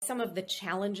some of the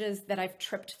challenges that I've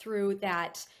tripped through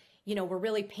that, were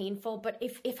really painful. But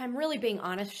if I'm really being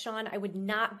honest, Sean, I would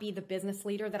not be the business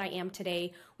leader that I am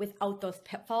today without those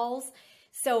pitfalls.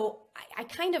 So I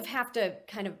kind of have to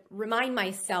remind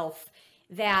myself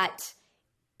that,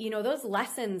 those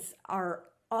lessons are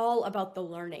all about the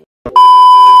learning.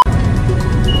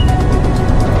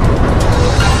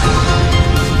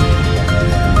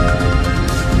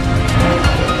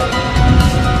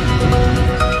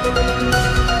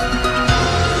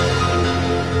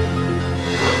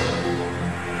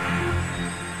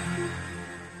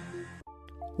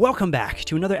 Welcome back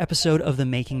to another episode of the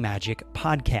Making Magic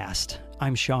podcast.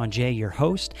 I'm Sean Jay, your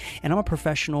host, and I'm a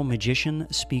professional magician,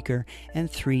 speaker, and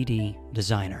 3D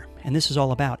designer. And this is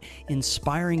all about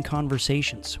inspiring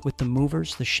conversations with the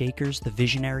movers, the shakers, the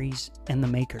visionaries, and the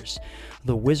makers,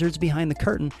 the wizards behind the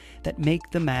curtain that make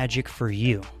the magic for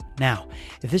you. Now,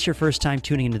 if this is your first time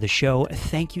tuning into the show,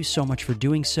 thank you so much for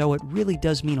doing so. It really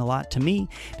does mean a lot to me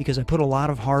because I put a lot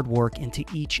of hard work into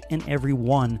each and every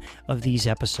one of these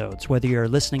episodes. Whether you're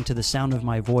listening to the sound of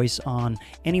my voice on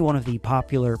any one of the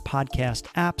popular podcast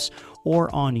apps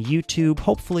or on YouTube,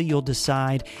 hopefully you'll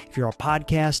decide, if you're a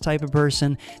podcast type of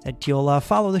person, that you'll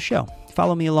follow the show.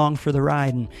 Follow me along for the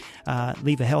ride and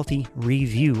leave a healthy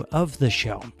review of the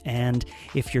show. And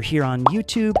if you're here on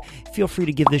YouTube, feel free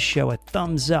to give this show a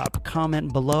thumbs up,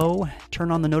 comment below, turn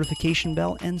on the notification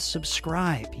bell, and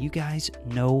subscribe. You guys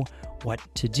know what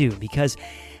to do because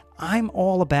I'm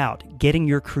all about getting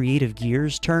your creative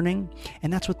gears turning,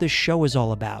 and that's what this show is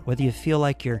all about. Whether you feel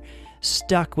like you're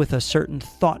stuck with a certain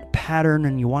thought pattern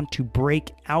and you want to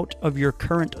break out of your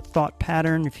current thought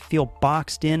pattern, if you feel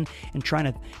boxed in and trying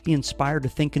to be inspired to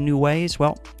think in new ways,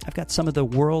 well, I've got some of the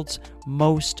world's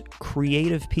most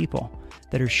creative people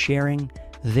that are sharing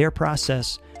their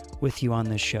process with you on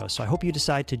this show. So I hope you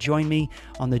decide to join me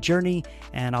on the journey,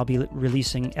 and I'll be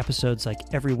releasing episodes like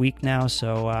every week now,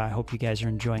 so I hope you guys are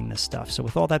enjoying this stuff. So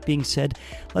with all that being said,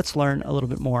 let's learn a little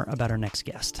bit more about our next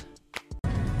guest.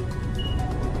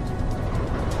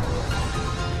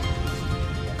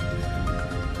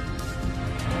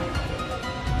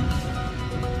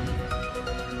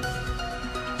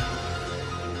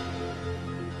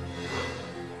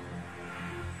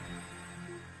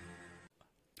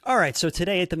 All right, so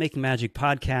today at the Making Magic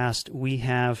podcast, we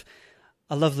have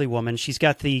a lovely woman. She's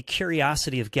got the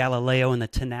curiosity of Galileo and the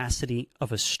tenacity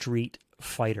of a street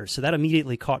fighter. So that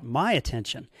immediately caught my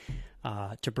attention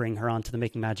to bring her onto the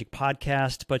Making Magic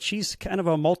podcast. But she's kind of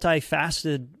a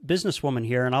multifaceted businesswoman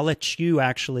here, and I'll let you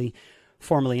actually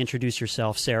formally introduce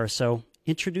yourself, Sarah. So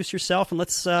introduce yourself, and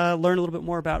let's learn a little bit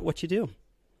more about what you do.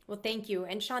 Well, thank you.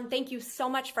 And Sean, thank you so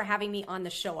much for having me on the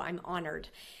show. I'm honored.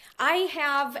 I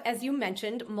have, as you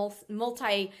mentioned,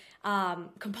 multi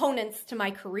components to my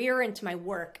career and to my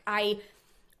work. I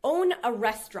own a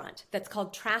restaurant that's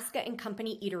called Traska and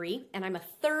Company Eatery, and I'm a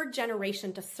third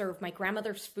generation to serve my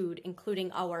grandmother's food,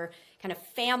 including our kind of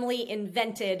family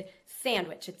invented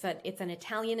sandwich. It's an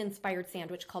Italian-inspired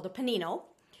sandwich called a panino.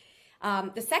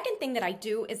 The second thing that I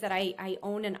do is that I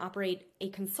own and operate a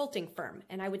consulting firm.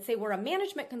 And I would say we're a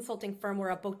management consulting firm. We're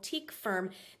a boutique firm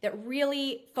that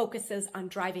really focuses on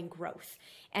driving growth.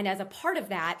 And as a part of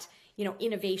that,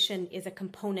 innovation is a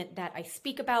component that I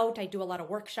speak about. I do a lot of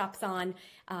workshops on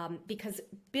because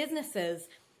businesses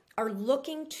are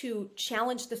looking to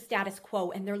challenge the status quo,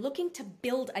 and they're looking to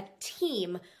build a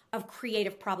team of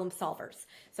creative problem solvers.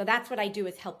 So that's what I do,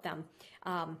 is help them.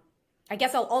 I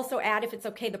guess I'll also add, if it's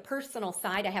okay, the personal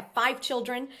side. I have 5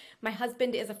 children. My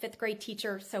husband is a 5th grade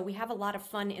teacher, so we have a lot of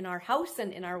fun in our house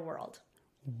and in our world.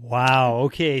 Wow.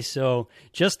 Okay, so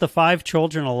just the 5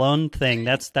 children alone thing,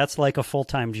 that's like a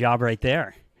full-time job right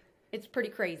there. It's pretty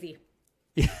crazy.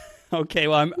 Okay,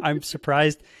 well, I'm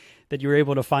surprised that you were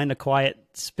able to find a quiet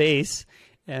space,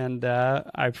 and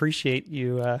I appreciate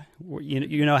you.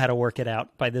 You know how to work it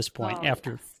out by this point. Oh,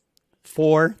 After yes.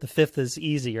 4, the 5th is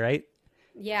easy, right?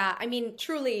 Yeah, I mean,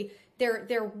 truly,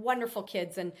 they're wonderful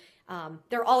kids, and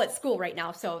they're all at school right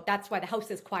now, so that's why the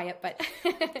house is quiet. But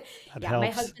yeah, helps. My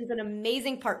husband's an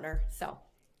amazing partner, so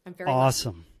I'm very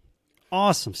awesome. lucky.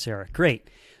 Awesome, Sarah. Great.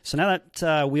 So now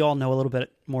that we all know a little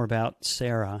bit more about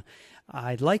Sarah,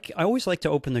 I always like to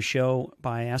open the show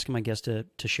by asking my guests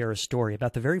to share a story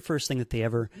about the very first thing that they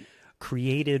ever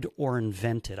created or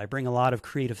invented. I bring a lot of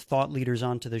creative thought leaders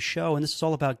onto the show, and this is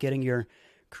all about getting your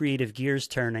creative gears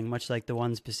turning, much like the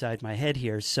ones beside my head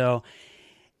here. So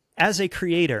as a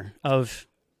creator of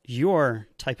your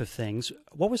type of things,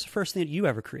 what was the first thing that you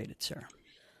ever created, Sarah?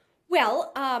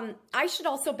 Well, I should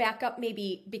also back up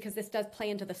maybe because this does play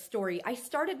into the story. I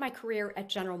started my career at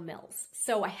General Mills.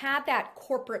 So I had that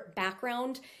corporate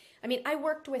background. I mean, I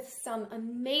worked with some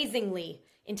amazingly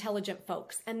intelligent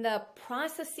folks. And the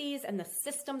processes and the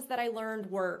systems that I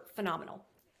learned were phenomenal.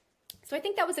 So I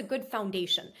think that was a good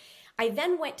foundation. I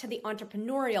then went to the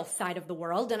entrepreneurial side of the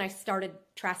world and I started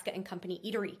Traska and Company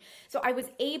Eatery. So I was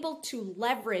able to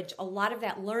leverage a lot of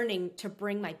that learning to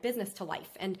bring my business to life.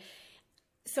 And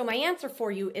so my answer for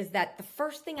you is that the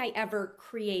first thing I ever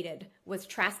created was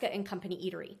Traska and Company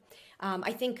Eatery.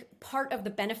 I think part of the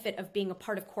benefit of being a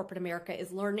part of corporate America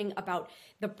is learning about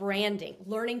the branding,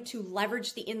 learning to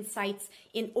leverage the insights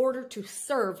in order to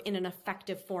serve in an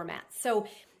effective format. So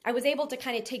I was able to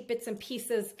kind of take bits and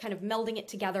pieces, kind of melding it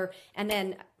together. And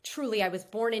then truly I was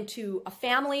born into a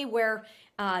family where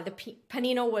the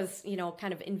panino was,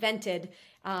 kind of invented.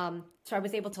 So I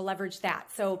was able to leverage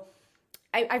that. So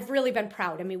I've really been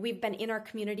proud. I mean, we've been in our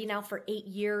community now for 8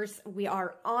 years. We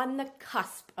are on the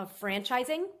cusp of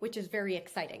franchising, which is very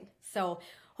exciting. So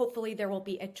hopefully there will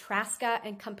be a Traska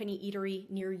and Company Eatery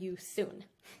near you soon.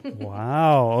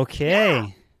 Wow. Okay. Yeah,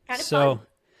 kind of fun.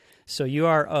 So you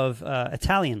are of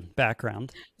Italian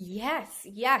background. Yes.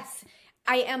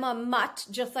 I am a mutt,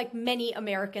 just like many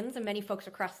Americans and many folks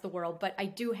across the world, but I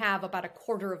do have about a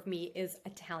quarter of me is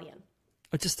Italian.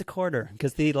 Oh, just a quarter,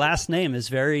 because the last name is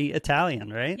very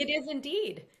Italian, right? It is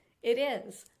indeed. It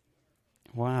is.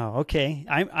 Wow. Okay.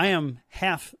 I am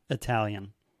half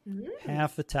Italian.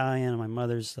 Half Italian. My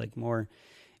mother's like more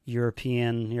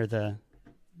European, near the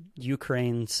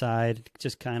Ukraine side.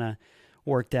 Just kind of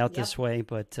worked out this way.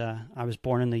 But I was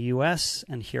born in the U.S.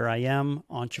 and here I am,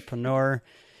 entrepreneur,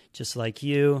 just like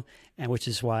you, and which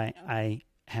is why I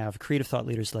have creative thought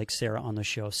leaders like Sarah on the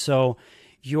show. So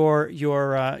you're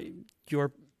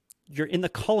in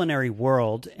the culinary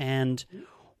world, and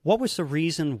what was the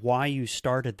reason why you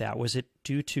started that? Was it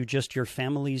due to just your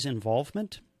family's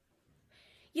involvement?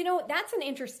 That's an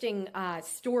interesting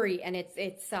story, and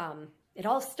it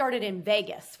all started in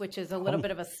Vegas, which is a little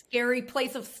bit of a scary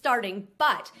place of starting,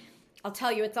 but I'll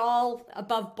tell you, it's all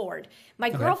above board.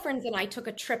 My girlfriends and I took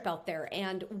a trip out there,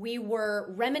 and we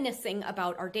were reminiscing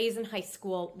about our days in high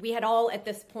school. We had all, at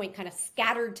this point, kind of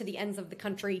scattered to the ends of the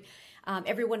country.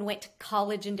 Everyone went to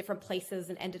college in different places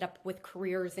and ended up with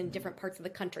careers in different parts of the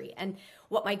country. And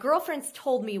what my girlfriends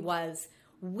told me was,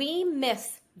 we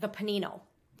miss the panino.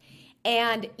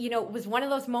 And, it was one of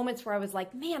those moments where I was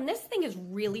like, man, this thing is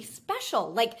really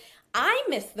special. Like, I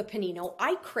miss the panino.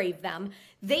 I crave them.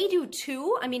 They do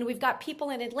too. I mean, we've got people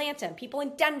in Atlanta and people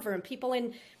in Denver and people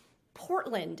in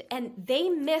Portland, and they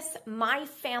miss my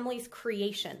family's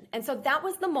creation. And so that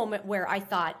was the moment where I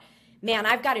thought, man,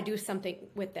 I've got to do something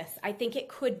with this. I think it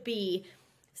could be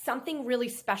something really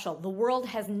special. The world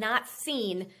has not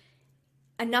seen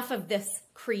enough of this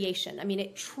creation. I mean,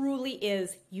 it truly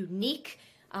is unique.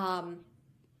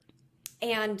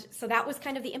 And so that was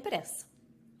kind of the impetus.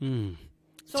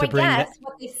 So I guess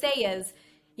what they say is,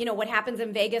 what happens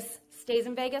in Vegas stays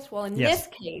in Vegas. Well, in this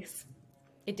case,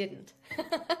 it didn't.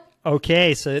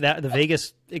 Okay. So that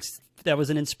that was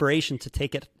an inspiration to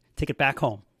take it back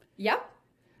home. Yep.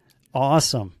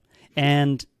 Awesome.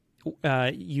 And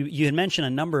you had mentioned a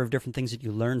number of different things that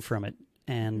you learned from it,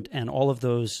 and all of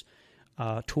those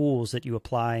tools that you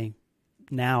apply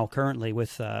now currently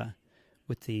with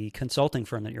the consulting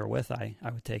firm that you're with. I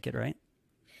would take it, right?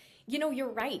 You're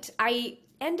right. I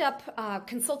end up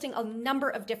consulting a number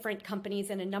of different companies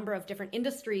in a number of different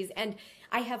industries, and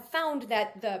I have found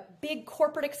that the big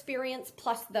corporate experience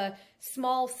plus the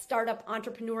small startup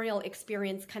entrepreneurial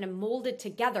experience kind of molded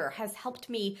together has helped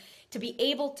me to be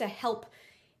able to help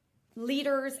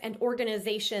leaders and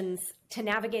organizations to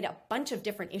navigate a bunch of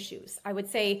different issues. I would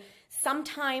say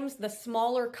sometimes the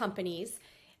smaller companies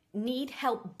need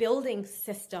help building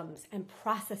systems and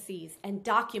processes and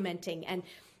documenting and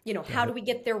how do we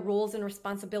get their roles and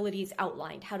responsibilities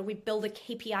outlined? How do we build a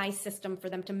KPI system for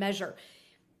them to measure?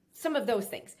 Some of those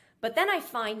things. But then I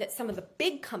find that some of the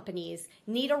big companies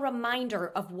need a reminder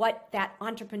of what that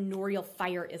entrepreneurial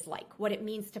fire is like, what it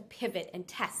means to pivot and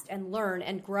test and learn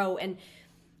and grow and,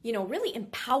 really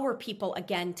empower people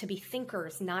again to be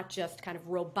thinkers, not just kind of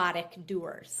robotic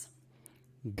doers.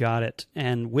 Got it.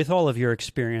 And with all of your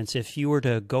experience, if you were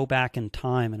to go back in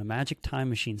time in a magic time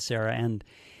machine, Sarah,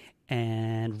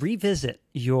 and revisit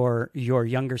your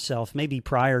younger self, maybe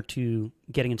prior to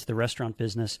getting into the restaurant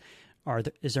business,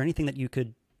 is there anything that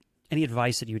any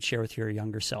advice that you would share with your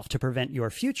younger self to prevent your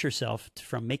future self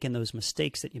from making those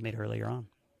mistakes that you made earlier on?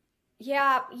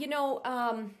 Yeah,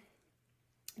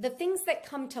 the things that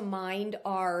come to mind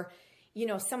are,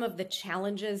 some of the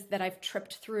challenges that I've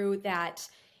tripped through that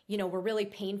were really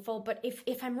painful. But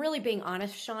if I'm really being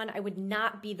honest, Sean, I would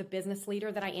not be the business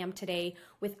leader that I am today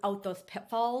without those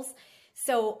pitfalls.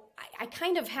 So I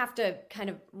kind of have to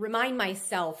remind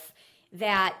myself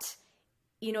that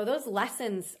those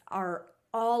lessons are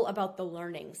all about the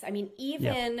learnings. I mean,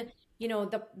 even,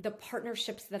 the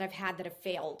partnerships that I've had that have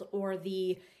failed, or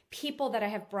the people that I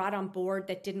have brought on board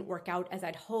that didn't work out as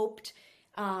I'd hoped.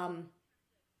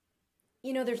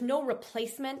 There's no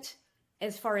replacement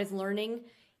as far as learning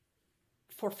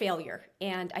for failure.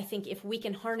 And I think if we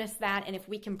can harness that, and if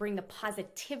we can bring the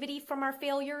positivity from our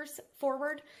failures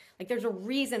forward, like there's a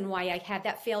reason why I had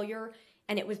that failure,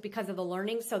 and it was because of the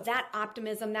learning. So that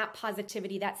optimism, that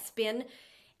positivity, that spin,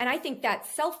 and I think that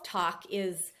self-talk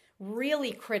is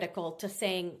really critical to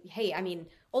saying, hey, I mean,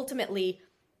 ultimately,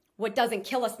 what doesn't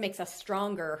kill us makes us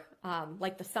stronger,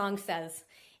 like the song says.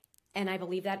 And I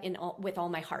believe that with all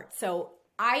my heart. So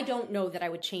I don't know that I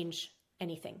would change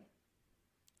anything.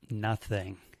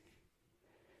 Nothing.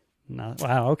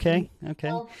 Wow. Okay.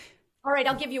 Well, all right.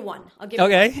 I'll give you one.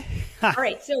 Okay. All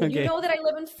right. So Okay. You know that I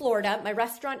live in Florida. My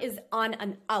restaurant is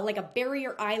on like a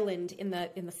barrier island in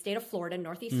the state of Florida,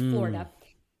 Northeast Florida.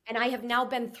 And I have now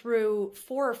been through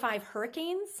 4 or 5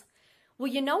 hurricanes.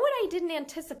 Well, you know what I didn't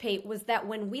anticipate was that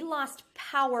when we lost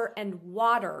power and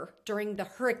water during the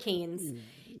hurricanes,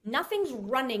 nothing's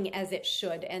running as it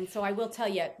should. And so I will tell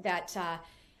you that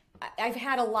I've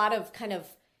had a lot of kind of,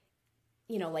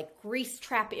 like grease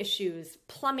trap issues,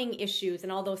 plumbing issues,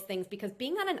 and all those things, because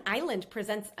being on an island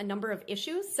presents a number of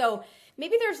issues. So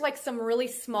maybe there's like some really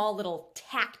small little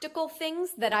tactical things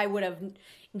that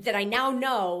I now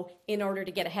know in order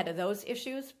to get ahead of those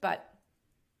issues, but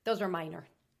those are minor.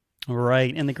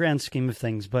 Right, in the grand scheme of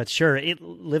things. But sure,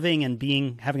 living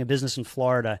and having a business in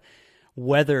Florida,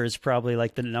 weather is probably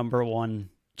like the number one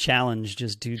challenge,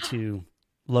 just due to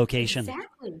location.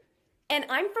 Exactly. And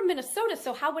I'm from Minnesota,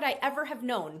 so how would I ever have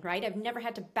known, right? I've never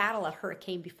had to battle a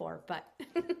hurricane before, but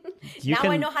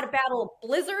I know how to battle a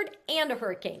blizzard and a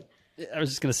hurricane. I was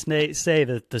just going to say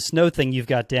that the snow thing you've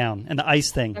got down, and the ice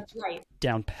thing, that's right,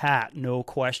 down pat, no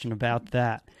question about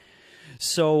that.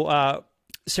 So,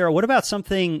 Sarah, what about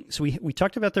something? So we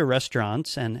talked about the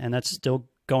restaurants, and that's still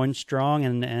going strong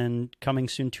and coming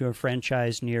soon to a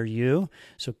franchise near you.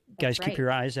 So, guys, keep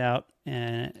your eyes out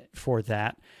for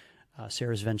that.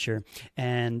 Sarah's venture.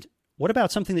 And what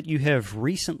about something that you have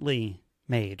recently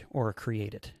made or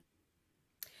created?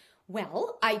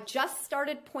 Well, I just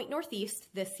started Point Northeast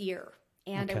this year.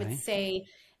 And I would say,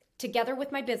 together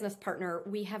with my business partner,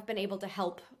 we have been able to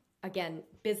help, again,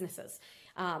 businesses,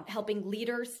 helping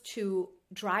leaders to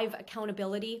drive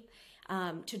accountability,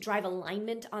 to drive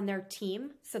alignment on their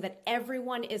team so that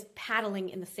everyone is paddling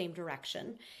in the same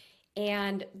direction,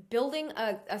 and building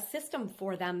a system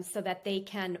for them so that they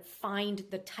can find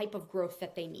the type of growth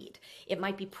that they need. It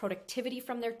might be productivity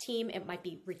from their team. It might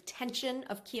be retention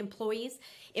of key employees.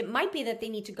 It might be that they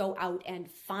need to go out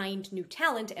and find new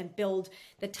talent and build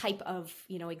the type of,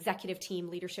 executive team,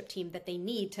 leadership team that they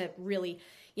need to really,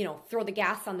 throw the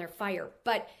gas on their fire.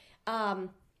 But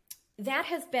that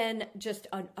has been just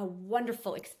a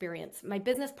wonderful experience. My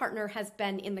business partner has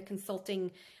been in the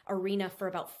consulting arena for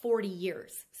about 40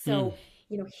 years. So,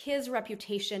 his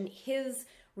reputation, his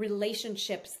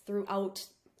relationships throughout,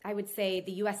 I would say,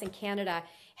 the US and Canada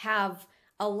have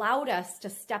allowed us to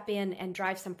step in and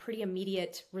drive some pretty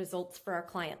immediate results for our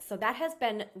clients. So that has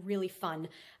been really fun.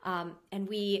 And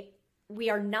we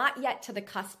are not yet to the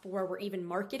cusp where we're even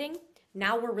marketing.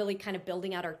 Now we're really kind of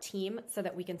building out our team so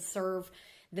that we can serve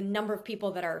the number of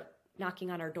people that are knocking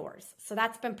on our doors. So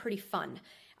that's been pretty fun.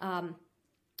 And,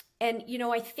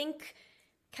 I think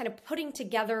kind of putting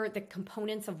together the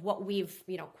components of what we've,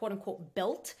 quote unquote,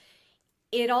 built,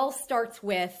 it all starts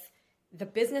with the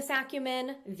business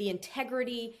acumen, the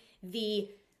integrity, the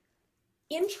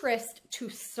interest to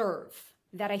serve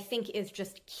that I think is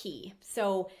just key.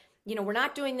 So, we're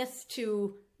not doing this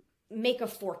to make a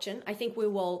fortune. I think we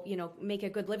will, make a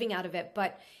good living out of it.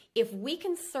 But if we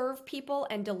can serve people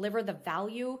and deliver the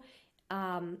value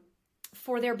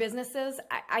for their businesses,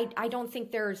 I don't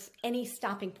think there's any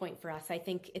stopping point for us. I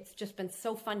think it's just been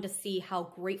so fun to see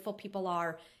how grateful people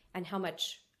are and how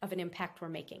much of an impact we're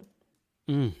making.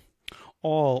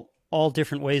 All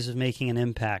different ways of making an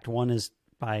impact. One is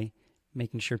by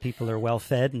making sure people are well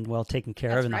fed and well taken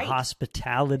care of in the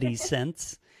hospitality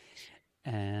sense.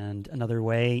 And another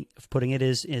way of putting it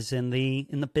is in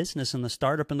the business, in the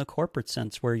startup, in the corporate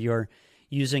sense, where you're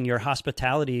using your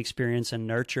hospitality experience and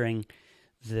nurturing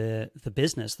the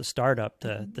business, the startup,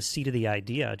 the seed of the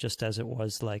idea, just as it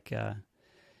was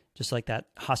just like that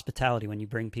hospitality when you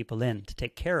bring people in to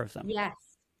take care of them. Yes,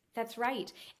 that's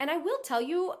right. And I will tell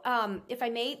you, if I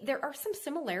may, there are some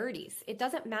similarities. It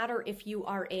doesn't matter if you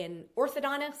are an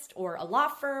orthodontist or a law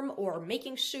firm or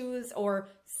making shoes or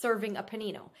serving a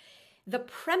panino. The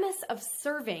premise of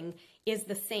serving is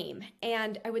the same.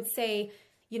 And I would say,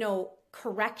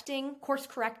 course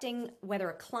correcting, whether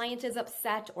a client is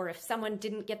upset or if someone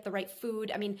didn't get the right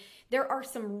food. I mean, there are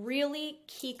some really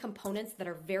key components that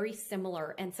are very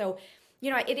similar. And so,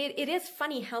 it is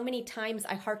funny how many times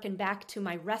I hearken back to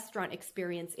my restaurant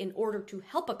experience in order to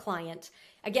help a client.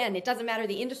 Again, it doesn't matter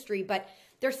the industry, but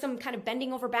there's some kind of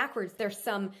bending over backwards. There's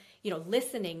some,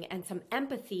 listening and some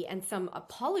empathy and some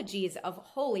apologies of,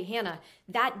 holy Hannah,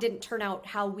 that didn't turn out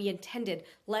how we intended.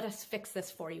 Let us fix this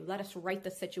for you. Let us right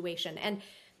the situation. And,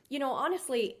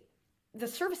 honestly, the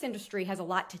service industry has a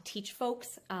lot to teach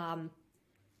folks.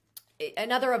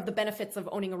 Another of the benefits of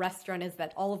owning a restaurant is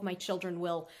that all of my children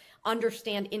will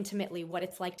understand intimately what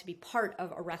it's like to be part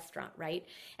of a restaurant, right?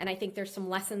 And I think there's some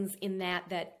lessons in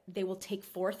that they will take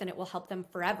forth and it will help them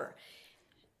forever.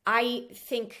 I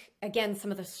think, again, some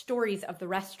of the stories of the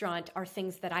restaurant are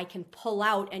things that I can pull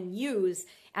out and use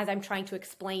as I'm trying to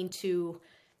explain to,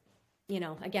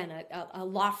 again, a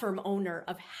law firm owner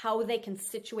of how they can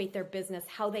situate their business,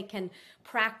 how they can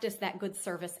practice that good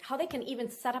service, how they can even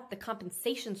set up the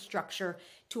compensation structure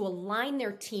to align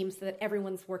their team so that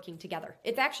everyone's working together.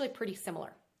 It's actually pretty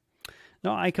similar.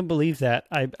 No, I can believe that.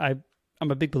 I'm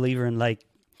a big believer in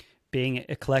being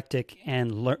eclectic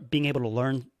and being able to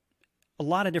learn a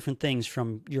lot of different things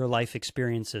from your life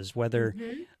experiences, whether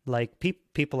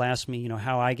people ask me,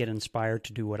 how I get inspired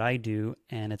to do what I do.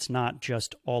 And it's not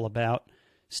just all about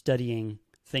studying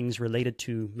things related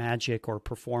to magic or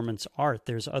performance art.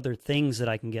 There's other things that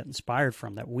I can get inspired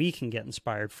from, that we can get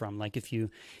inspired from. Like if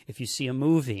you see a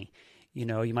movie, you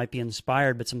might be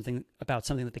inspired by something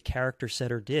that the character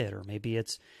said or did, or maybe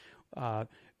it's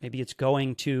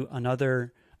going to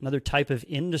another type of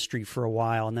industry for a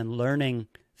while and then learning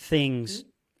things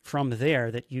from there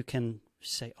that you can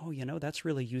say, oh, that's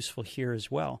really useful here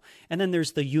as well. And then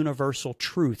there's the universal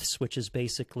truths, which is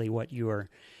basically what you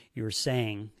were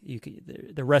saying.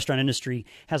 The restaurant industry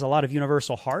has a lot of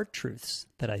universal hard truths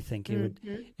that I think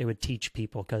it would teach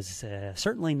people, because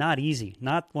certainly not easy,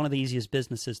 not one of the easiest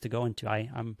businesses to go into.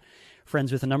 I'm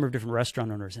friends with a number of different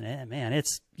restaurant owners, and man,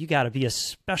 you got to be a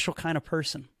special kind of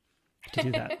person to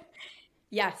do that.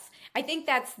 Yes, I think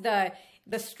that's the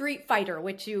street fighter,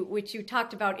 which you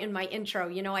talked about in my intro.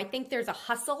 I think there's a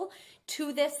hustle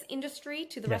to this industry,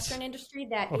 to the restaurant industry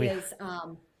that is,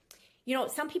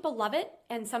 some people love it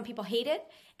and some people hate it.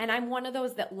 And I'm one of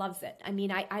those that loves it. I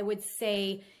mean, I would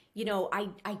say,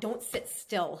 I don't sit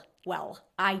still well.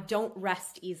 I don't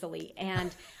rest easily.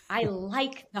 And I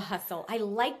like the hustle. I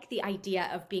like the idea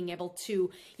of being able to,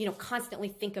 constantly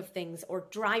think of things or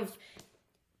drive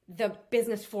the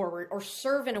business forward or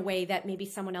serve in a way that maybe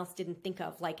someone else didn't think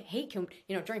of. Like, hey,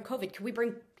 during COVID, can we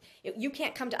you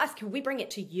can't come to us, can we bring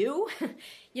it to you?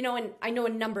 And I know a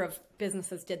number of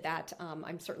businesses did that.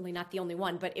 I'm certainly not the only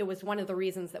one, but it was one of the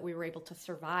reasons that we were able to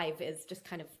survive, is just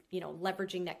kind of,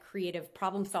 leveraging that creative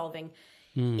problem solving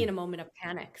in a moment of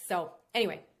panic. So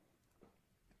anyway.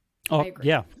 Oh,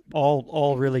 yeah.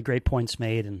 All really great points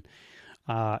made. And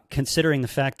considering the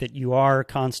fact that you are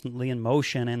constantly in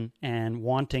motion and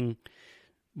wanting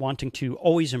to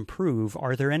always improve,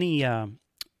 are there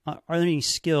any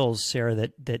skills, Sarah,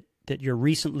 that you're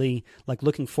recently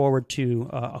looking forward to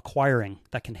acquiring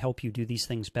that can help you do these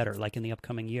things better, like in the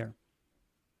upcoming year?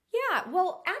 Yeah,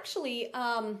 well, actually,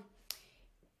 I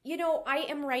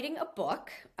am writing a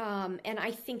book, and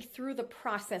I think through the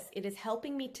process, it is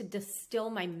helping me to distill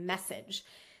my message.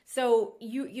 So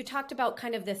you talked about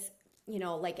kind of this,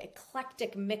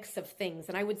 eclectic mix of things.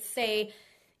 And I would say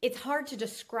it's hard to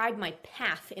describe my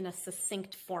path in a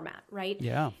succinct format, right?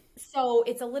 Yeah. So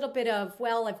it's a little bit of,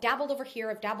 well, I've dabbled over here.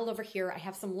 I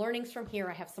have some learnings from here.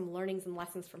 I have some learnings and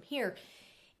lessons from here.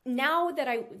 Now that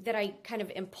I kind of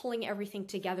am pulling everything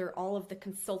together, all of the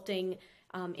consulting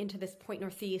into this Point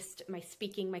Northeast, my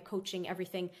speaking, my coaching,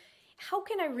 everything, how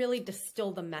can I really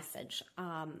distill the message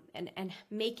and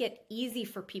make it easy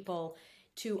for people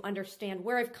to understand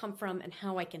where I've come from and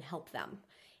how I can help them?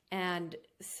 And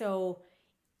so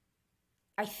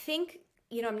I think,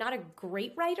 I'm not a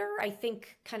great writer. I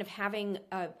think kind of having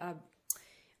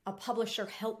a publisher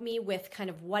help me with kind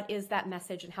of what is that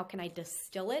message and how can I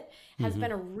distill it has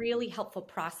been a really helpful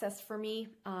process for me.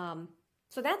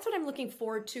 So that's what I'm looking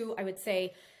forward to. I would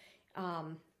say,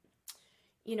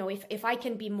 if I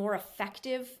can be more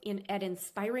effective at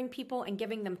inspiring people and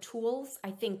giving them tools,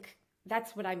 I think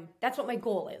that's what my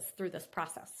goal is through this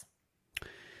process.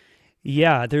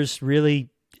 Yeah, it's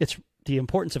the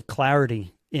importance of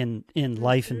clarity in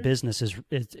life and business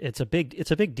it's a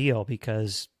big deal,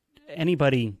 because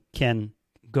anybody can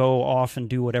go off and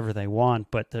do whatever they want,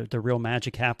 but the real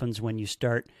magic happens when you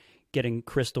start getting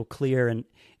crystal clear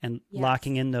and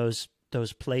locking in those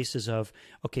those places of,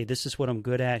 okay, this is what I'm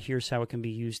good at. Here's how it can be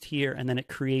used here. And then it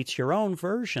creates your own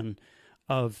version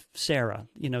of Sarah.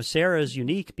 Sarah is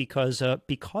unique because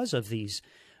of these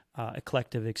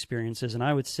eclectic experiences. And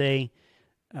I would say,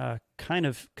 kind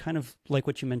of like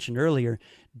what you mentioned earlier,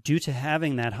 due to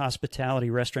having that hospitality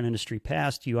restaurant industry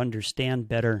past, you understand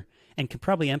better and can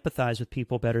probably empathize with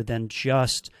people better than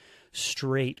just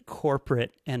straight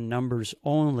corporate and numbers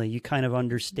only. You kind of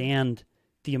understand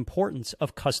the importance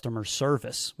of customer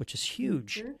service, which is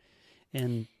huge.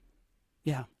 And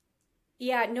yeah.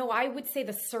 Yeah, no, I would say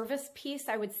the service piece,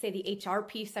 I would say the HR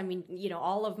piece. I mean,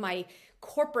 all of my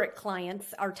corporate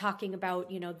clients are talking about,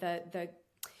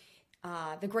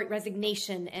 the Great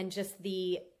Resignation and just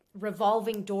the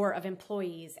revolving door of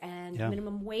employees and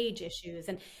minimum wage issues.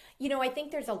 And, I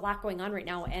think there's a lot going on right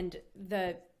now. And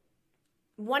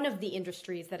one of the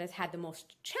industries that has had the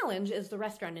most challenge is the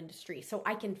restaurant industry. So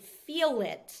I can feel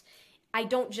it. I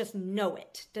don't just know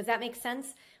it. Does that make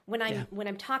sense? When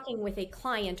I'm talking with a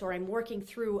client or I'm working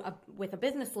through with a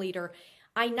business leader,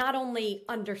 I not only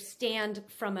understand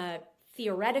from a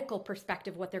theoretical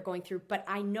perspective what they're going through, but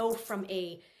I know from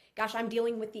I'm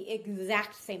dealing with the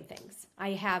exact same things.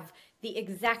 I have the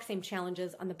exact same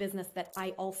challenges on the business that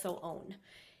I also own.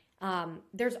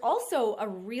 There's also a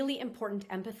really important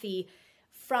empathy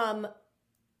from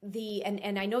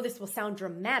and I know this will sound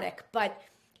dramatic, but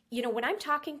when I'm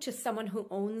talking to someone who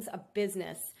owns a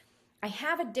business, I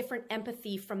have a different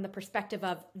empathy from the perspective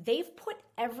of they've put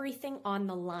everything on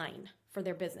the line for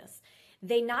their business.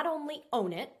 They not only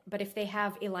own it, but if they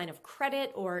have a line of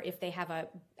credit or if they have a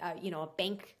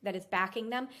bank that is backing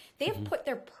them, they have put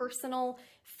their personal,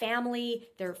 family,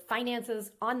 their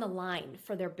finances on the line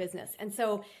for their business. And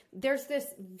so there's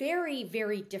this very,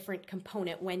 very different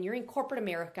component when you're in corporate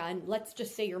America, and let's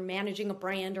just say you're managing a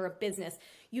brand or a business,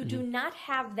 you do not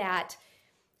have that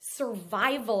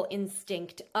survival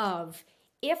instinct of,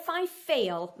 if I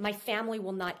fail, my family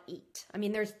will not eat. I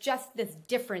mean, there's just this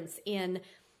difference in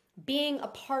being a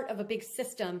part of a big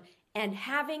system and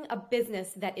having a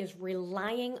business that is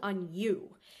relying on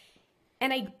you.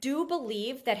 And I do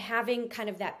believe that having kind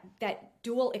of that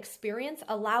dual experience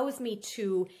allows me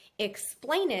to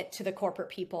explain it to the corporate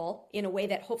people in a way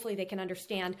that hopefully they can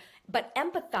understand, but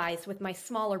empathize with my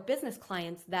smaller business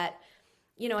clients that,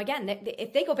 again,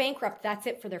 if they go bankrupt, that's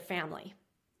it for their family.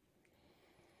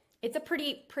 It's a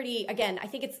pretty, again, I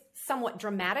think it's somewhat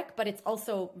dramatic, but it's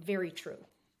also very true.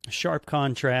 Sharp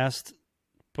contrast,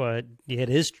 but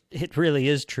it really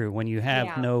is true. When you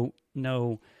have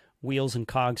no wheels and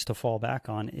cogs to fall back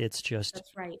on, it's just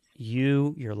that's right.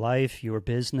 You, your life, your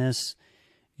business,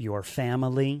 your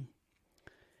family,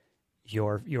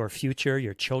 your future,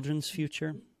 your children's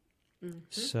future. Mm-hmm.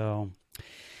 So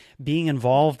being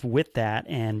involved with that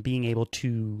and being able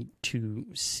to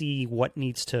see what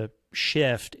needs to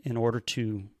shift in order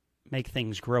to make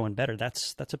things grow and better,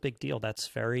 that's a big deal. That's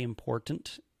very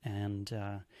important. And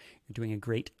you're doing a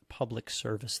great public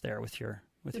service there with your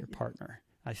partner,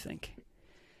 I think.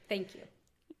 Thank you.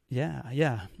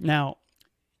 Yeah. Now,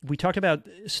 we talked about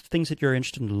things that you're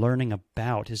interested in learning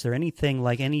about. Is there anything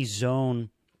like any zone,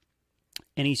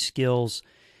 any skills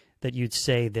that you'd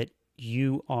say that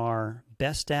you are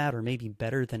best at or maybe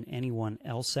better than anyone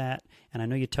else at? And I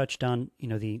know you touched on,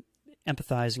 the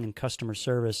empathizing and customer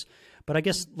service, but I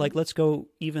guess let's go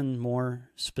even more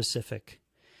specific.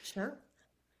 Sure.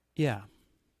 Yeah.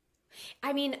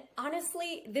 I mean,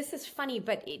 honestly, this is funny,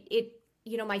 but it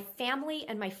my family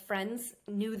and my friends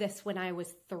knew this when I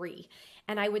was 3.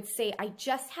 And I would say I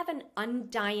just have an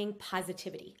undying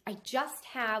positivity. I just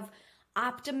have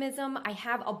optimism. I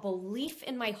have a belief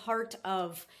in my heart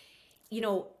of,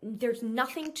 there's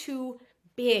nothing too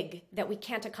big that we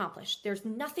can't accomplish. There's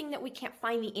nothing that we can't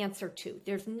find the answer to.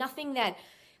 There's nothing that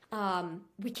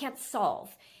we can't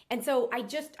solve. And so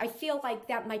I feel like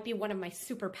that might be one of my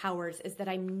superpowers, is that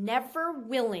I'm never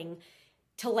willing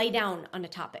to lay down on a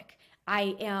topic.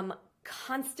 I am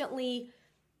constantly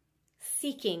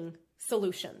seeking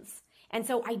solutions. And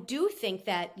so I do think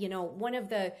that, one of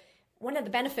the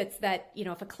benefits that,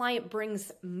 if a client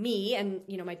brings me and,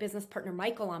 my business partner,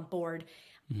 Michael, on board,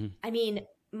 I mean,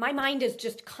 my mind is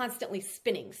just constantly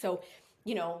spinning. So,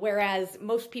 whereas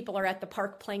most people are at the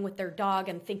park playing with their dog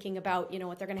and thinking about,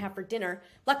 what they're going to have for dinner.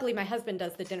 Luckily, my husband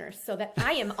does the dinners, so that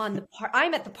I am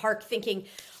I'm at the park thinking,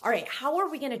 all right, how are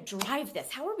we going to drive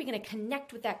this? How are we going to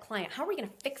connect with that client? How are we going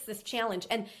to fix this challenge?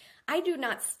 And I do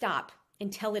not stop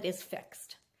until it is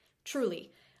fixed,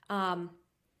 truly. So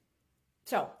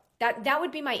that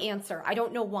would be my answer. I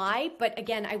don't know why, but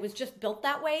again, I was just built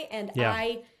that way, and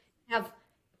I have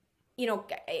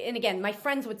and again, my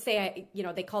friends would say,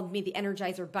 they called me the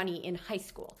Energizer Bunny in high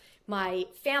school. My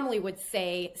family would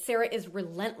say Sarah is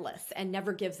relentless and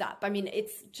never gives up. I mean,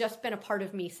 it's just been a part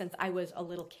of me since I was a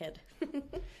little kid.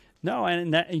 No,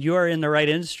 and you are in the right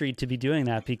industry to be doing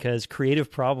that, because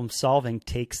creative problem solving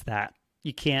takes that.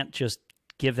 You can't just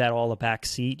give that all a back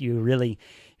seat. You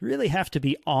really have to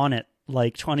be on it,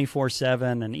 like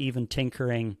 24/7, and even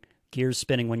tinkering, gears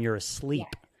spinning when you're asleep.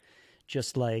 Yeah.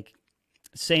 Just like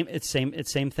it's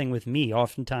same thing with me.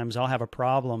 Oftentimes I'll have a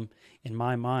problem in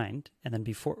my mind, and then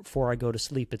before I go to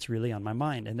sleep, it's really on my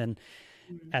mind. And then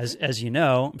as you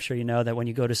know, I'm sure you know that when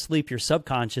you go to sleep, your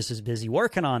subconscious is busy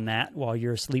working on that while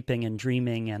you're sleeping and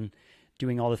dreaming and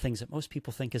doing all the things that most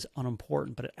people think is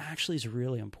unimportant, but it actually is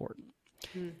really important.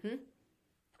 Mm-hmm.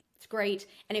 It's great.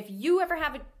 And if you ever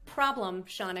have a problem,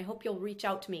 Sean, I hope you'll reach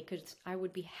out to me, because I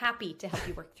would be happy to help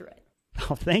you work through it.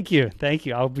 Oh, thank you. Thank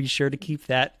you. I'll be sure to keep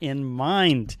that in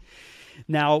mind.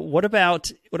 Now, what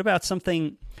about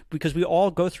something, because we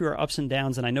all go through our ups and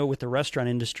downs, and I know with the restaurant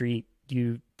industry,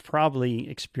 you probably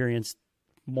experienced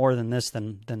more than this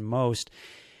than most.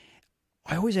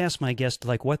 I always ask my guests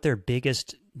like what their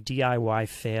biggest DIY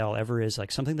fail ever is,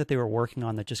 like something that they were working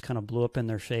on that just kind of blew up in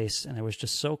their face, and it was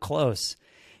just so close,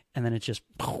 and then it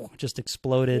just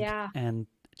exploded, and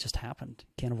it just happened.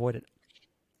 Can't avoid it.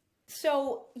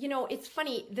 So, it's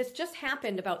funny. This just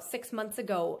happened about 6 months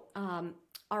ago.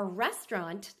 Our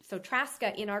restaurant, so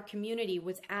Traska, in our community,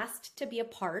 was asked to be a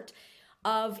part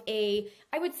of I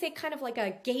would say kind of like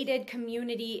a gated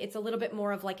community. It's a little bit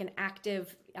more of like an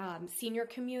active senior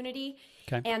community.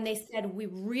 Okay. And they said, we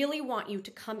really want you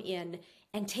to come in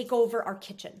and take over our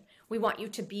kitchen. We want you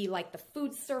to be like the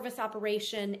food service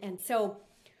operation. And so,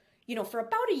 for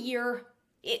about a year,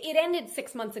 it ended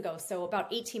 6 months ago. So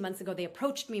about 18 months ago, they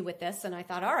approached me with this, and I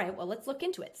thought, all right, well, let's look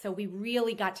into it. So we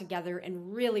really got together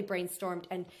and really brainstormed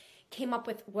and came up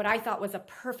with what I thought was a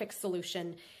perfect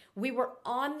solution. We were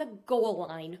on the goal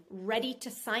line, ready to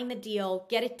sign the deal,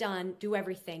 get it done, do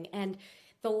everything. And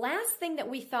the last thing that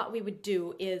we thought we would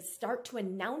do is start to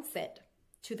announce it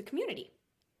to the community.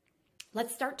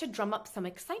 Let's start to drum up some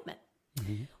excitement.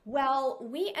 Mm-hmm. Well,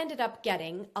 we ended up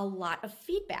getting a lot of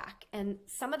feedback, and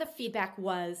some of the feedback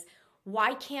was,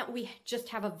 why can't we just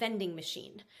have a vending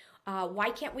machine? Why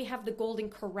can't we have the Golden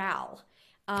Corral?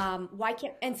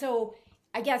 And so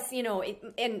I guess,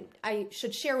 and I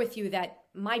should share with you that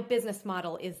my business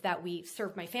model is that we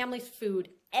serve my family's food.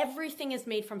 Everything is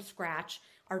made from scratch.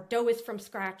 Our dough is from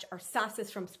scratch. Our sauce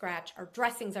is from scratch. Our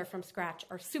dressings are from scratch.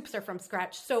 Our soups are from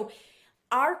scratch. So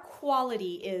our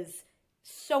quality is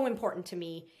so important to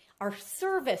me. Our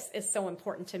service is so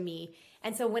important to me.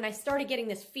 And so when I started getting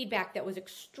this feedback that was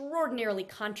extraordinarily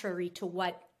contrary to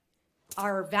what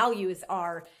our values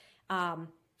are,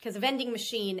 because a vending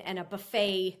machine and a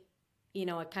buffet,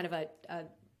 a kind of a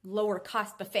lower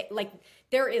cost buffet, like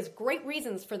there is great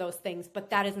reasons for those things, but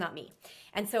that is not me.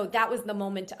 And so that was the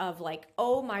moment of like,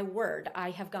 oh my word,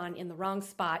 I have gone in the wrong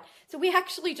spot. So we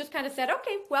actually just kind of said,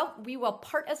 okay, well, we will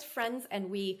part as friends, and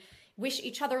we wish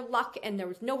each other luck, and there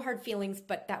was no hard feelings,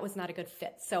 but that was not a good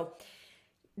fit. So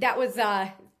that was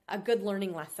a good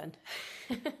learning lesson.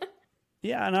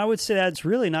 Yeah, and I would say that's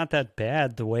really not that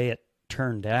bad the way it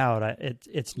turned out.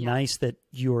 It's nice that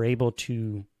you were able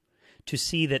to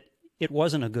see that it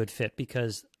wasn't a good fit,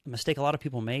 because the mistake a lot of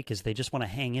people make is they just want to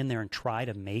hang in there and try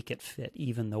to make it fit,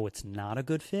 even though it's not a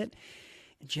good fit.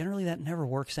 And generally, that never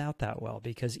works out that well,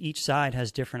 because each side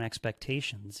has different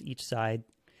expectations. Each side,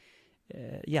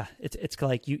 it's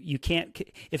like you can't,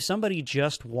 if somebody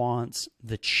just wants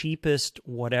the cheapest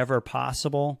whatever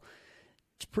possible,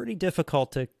 it's pretty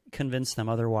difficult to convince them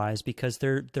otherwise, because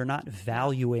they're not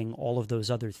valuing all of those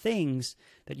other things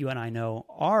that you and I know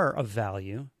are of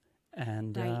value.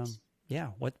 And right.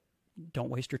 Don't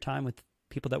waste your time with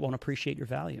people that won't appreciate your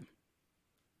value.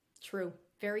 True.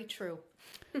 Very true.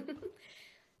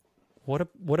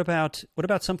 What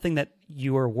about something that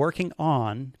you were working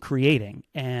on creating,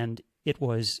 and it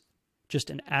was just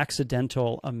an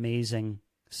accidental, amazing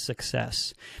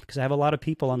success? Because I have a lot of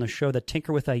people on the show that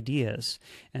tinker with ideas,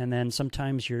 and then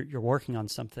sometimes you're working on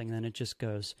something, and then it just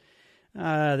goes,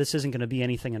 this isn't going to be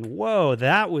anything, and whoa,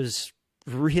 that was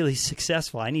really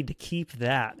successful. I need to keep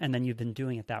that. And then you've been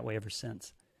doing it that way ever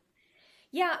since.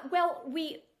 Yeah, well,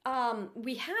 we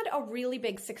had a really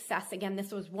big success. Again,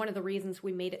 this was one of the reasons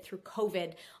we made it through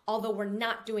COVID, although we're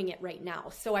not doing it right now.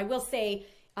 So I will say,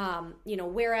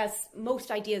 whereas most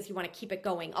ideas, you want to keep it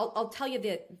going. I'll tell you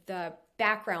the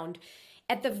background.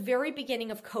 At the very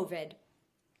beginning of COVID,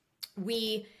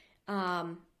 we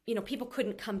people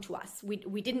couldn't come to us.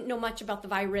 We didn't know much about the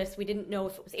virus. We didn't know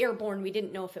if it was airborne. We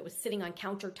didn't know if it was sitting on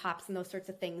countertops and those sorts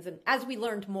of things. And as we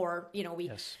learned more, we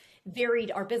Yes.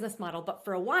 varied our business model. But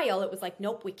for a while, it was like,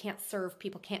 nope, we can't serve.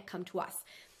 People can't come to us.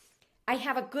 I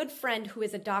have a good friend who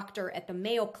is a doctor at the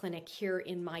Mayo Clinic here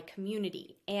in my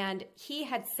community. And he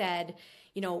had said,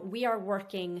 we are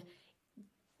working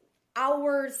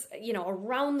hours,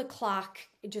 around the clock,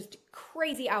 just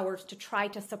crazy hours to try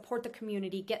to support the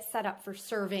community, get set up for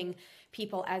serving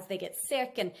people as they get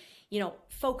sick. And,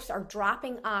 folks are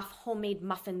dropping off homemade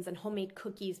muffins and homemade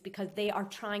cookies because they are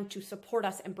trying to support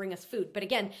us and bring us food. But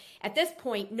again, at this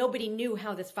point, nobody knew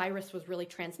how this virus was really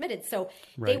transmitted. So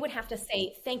They would have to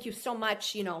say, thank you so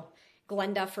much,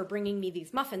 Glenda, for bringing me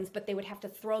these muffins, but they would have to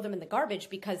throw them in the garbage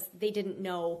because they didn't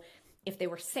know if they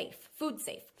were safe, food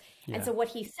safe. Yeah. And so what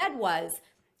he said was,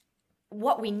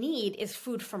 what we need is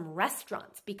food from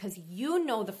restaurants because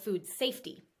the food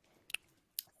safety.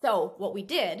 So what we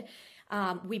did,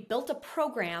 we built a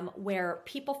program where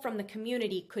people from the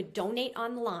community could donate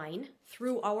online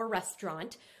through our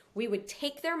restaurant. We would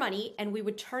take their money and we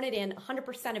would turn it in,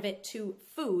 100% of it, to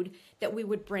food that we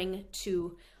would bring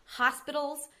to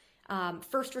hospitals,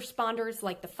 first responders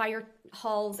like the fire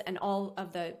halls and all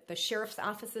of the sheriff's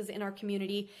offices in our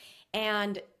community.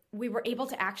 And we were able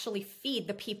to actually feed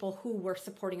the people who were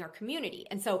supporting our community.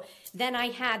 And so then I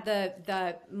had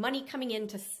the money coming in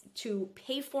to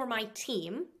pay for my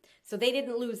team, so they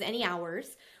didn't lose any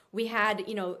hours. We had,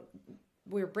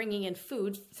 we were bringing in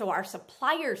food, so our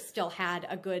suppliers still had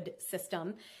a good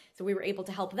system. So we were able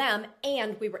to help them,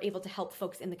 and we were able to help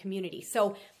folks in the community.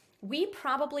 So we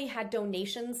probably had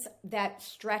donations that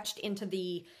stretched into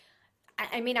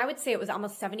I would say it was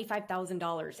almost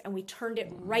 $75,000, and we turned it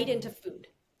right into food.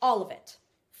 All of it,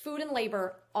 food and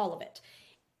labor, all of it.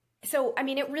 So,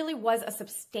 it really was a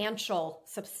substantial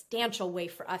way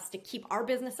for us to keep our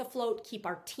business afloat, keep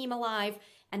our team alive,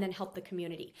 and then help the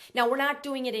community. Now, we're not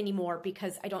doing it anymore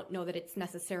because I don't know that it's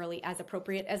necessarily as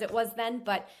appropriate as it was then,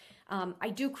 but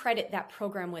I do credit that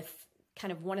program with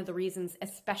kind of one of the reasons,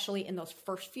 especially in those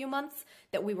first few months,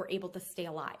 that we were able to stay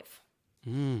alive.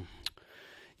 Mm.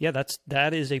 Yeah,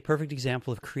 that is a perfect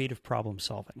example of creative problem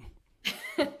solving.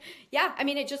 Yeah,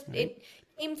 it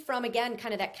came from, again,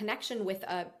 kind of that connection with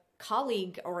a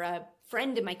colleague or a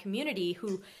friend in my community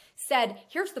who said,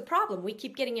 here's the problem. We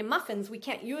keep getting in muffins. We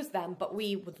can't use them, but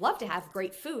we would love to have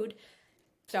great food.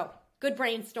 So good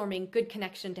brainstorming, good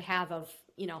connection to have of,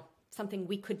 something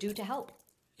we could do to help.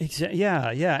 Yeah.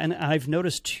 And I've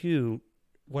noticed too,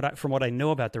 from what I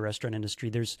know about the restaurant industry,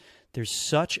 there's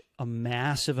such a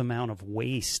massive amount of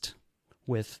waste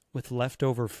with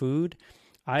leftover food.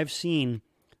 I've seen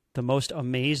the most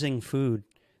amazing food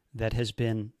that has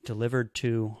been delivered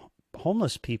to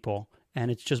homeless people,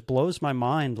 and it just blows my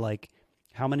mind, like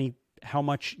how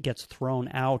much gets thrown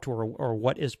out or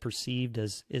what is perceived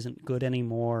as isn't good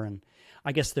anymore. And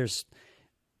I guess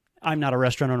I'm not a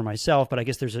restaurant owner myself, but I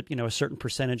guess there's a certain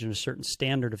percentage and a certain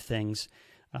standard of things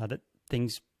that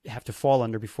things have to fall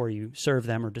under before you serve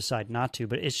them or decide not to.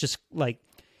 But it's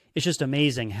just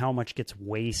amazing how much gets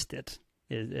wasted.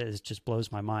 It just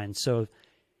blows my mind. So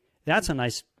that's a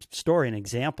nice story, an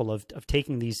example of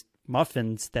taking these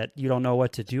muffins that you don't know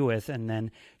what to do with and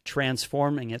then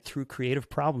transforming it through creative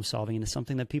problem solving into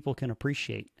something that people can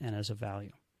appreciate and as a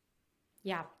value.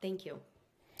 Yeah, thank you.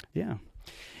 Yeah.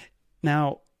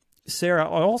 Now, Sarah,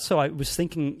 also I was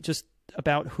thinking just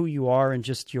about who you are and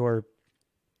just your,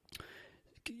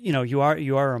 you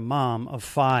are a mom of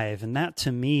 5, and that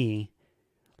to me,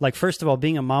 like, first of all,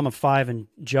 being a mom of 5 and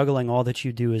juggling all that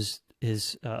you do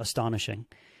is astonishing.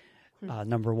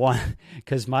 Number one,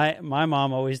 because my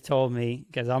mom always told me,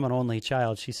 because I'm an only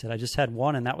child, she said, I just had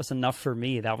one and that was enough for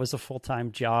me. That was a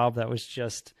full-time job. That was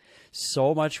just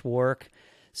so much work.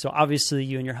 So obviously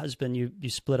you and your husband, you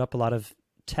split up a lot of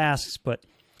tasks, but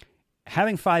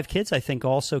having 5 kids, I think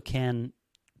also can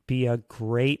be a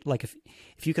great, like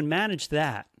if you can manage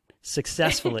that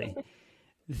successfully,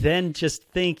 then just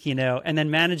think, and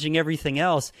then managing everything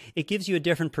else, it gives you a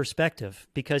different perspective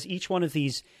because each one of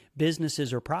these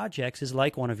businesses or projects is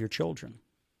like one of your children.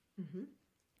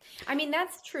 Mm-hmm.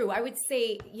 That's true. I would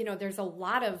say, there's a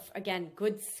lot of, again,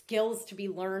 good skills to be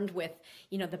learned with,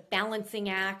 the balancing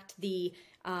act,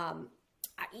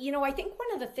 I think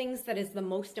one of the things that is the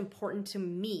most important to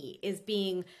me is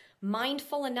being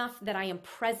mindful enough that I am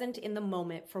present in the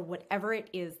moment for whatever it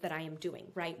is that I am doing,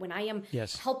 right? When I am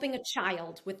helping a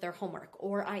child with their homework,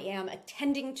 or I am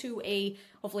attending to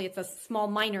hopefully it's a small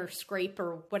minor scrape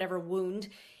or whatever wound,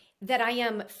 that I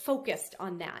am focused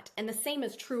on that. And the same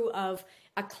is true of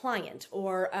a client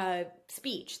or a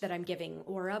speech that I'm giving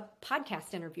or a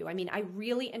podcast interview. I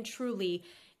really and truly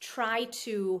try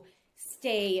to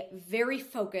stay very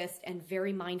focused and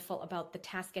very mindful about the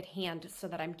task at hand so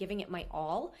that I'm giving it my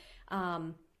all.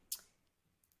 And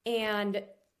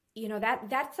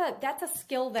that's a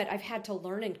skill that I've had to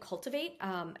learn and cultivate.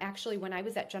 Actually, when I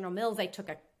was at General Mills, I took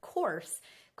a course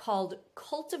called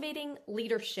Cultivating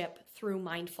Leadership Through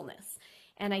Mindfulness.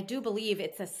 And I do believe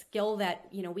it's a skill that,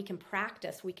 we can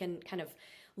practice. We can kind of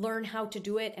learn how to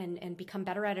do it and become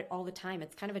better at it all the time.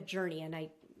 It's kind of a journey, and I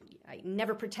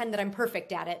never pretend that I'm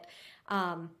perfect at it.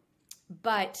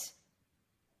 But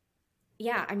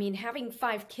yeah, I mean, having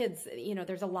 5 kids,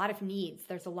 there's a lot of needs.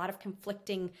 There's a lot of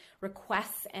conflicting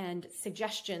requests and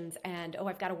suggestions. And,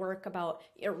 I've got to worry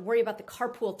about the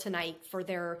carpool tonight for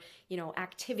their,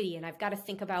 activity. And I've got to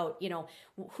think about,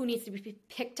 who needs to be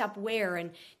picked up where,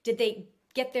 and did they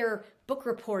get their book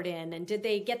report in, and did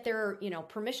they get their,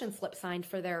 permission slip signed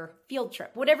for their field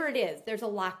trip? Whatever it is, there's a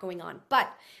lot going on. But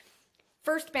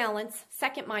first, balance,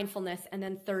 second, mindfulness, and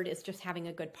then third is just having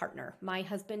a good partner. My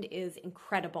husband is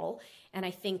incredible, and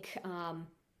I think,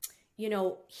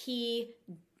 he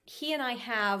and I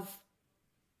have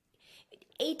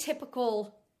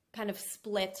atypical kind of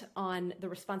split on the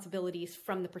responsibilities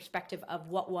from the perspective of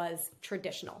what was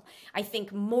traditional. I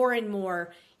think more and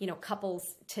more,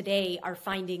 couples today are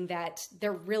finding that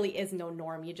there really is no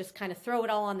norm. You just kind of throw it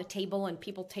all on the table and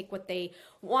people take what they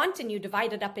want and you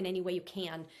divide it up in any way you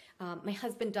can. My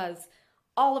husband does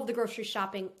all of the grocery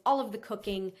shopping, all of the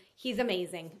cooking. He's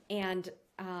amazing. And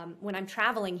when I'm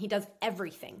traveling, he does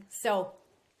everything. So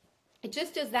it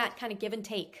just is that kind of give and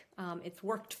take. It's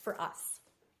worked for us.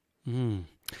 Mm.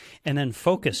 And then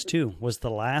focus too was the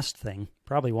last thing.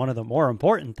 Probably one of the more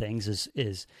important things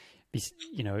is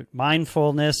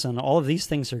mindfulness, and all of these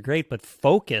things are great, but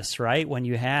focus, right? When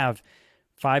you have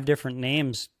 5 different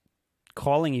names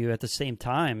calling you at the same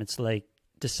time, it's like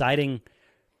deciding,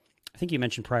 I think you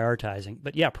mentioned prioritizing,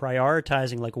 but yeah,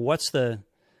 prioritizing, like what's the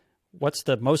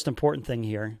most important thing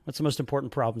here? What's the most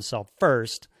important problem to solve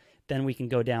first? Then we can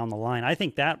go down the line. I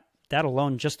think that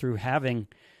alone, just through having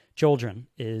children,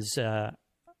 is a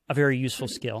very useful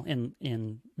skill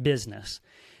in business,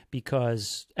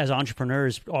 because as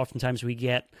entrepreneurs, oftentimes we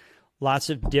get lots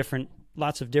of different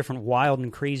wild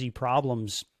and crazy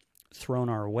problems thrown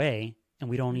our way, and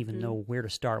we don't even know where to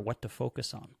start, what to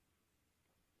focus on.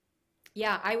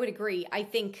 Yeah, I would agree. I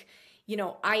think,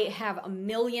 I have a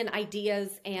million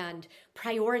ideas, and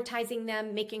prioritizing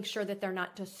them, making sure that they're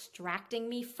not distracting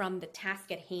me from the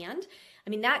task at hand. I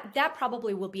mean, that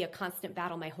probably will be a constant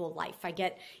battle my whole life. I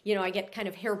get kind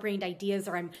of harebrained ideas,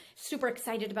 or I'm super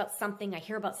excited about something. I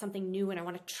hear about something new and I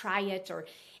want to try it,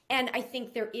 and I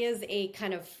think there is a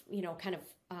kind of,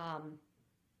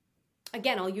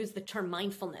 again, I'll use the term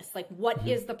mindfulness. Like, what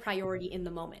is the priority in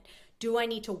the moment? Do I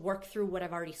need to work through what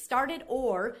I've already started,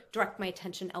 or direct my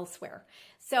attention elsewhere?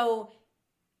 So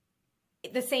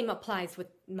the same applies with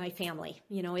my family.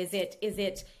 Is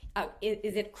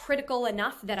it critical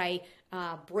enough that I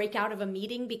break out of a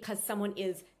meeting because someone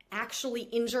is actually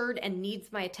injured and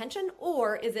needs my attention?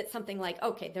 Or is it something like,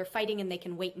 okay, they're fighting and they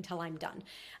can wait until I'm done?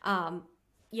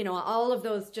 All of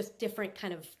those just different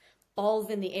kind of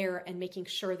balls in the air, and making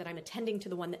sure that I'm attending to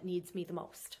the one that needs me the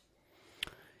most.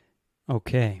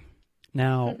 Okay.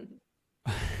 Now,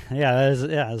 there's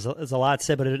a lot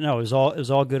said, but it was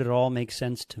all good. It all makes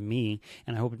sense to me,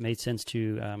 and I hope it made sense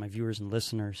to my viewers and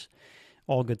listeners.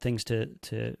 All good things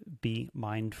to be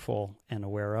mindful and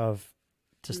aware of,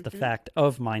 just the fact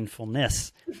of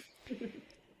mindfulness.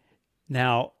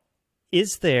 Now,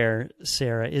 Sarah,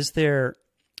 is there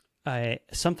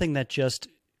something that just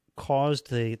caused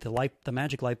the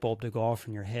magic light bulb to go off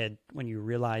in your head when you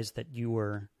realized that you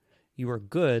were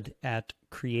good at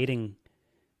creating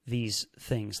these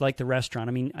things, like the restaurant?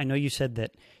 I mean, I know you said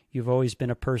that you've always been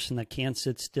a person that can't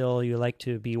sit still. You like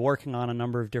to be working on a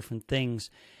number of different things.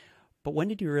 But when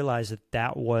did you realize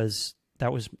that was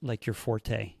like your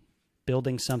forte,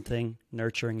 building something,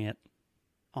 nurturing it,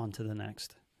 on to the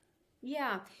next?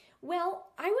 Yeah. Well,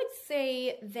 I would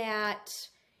say that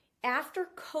after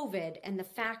COVID, and the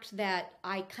fact that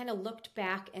I kind of looked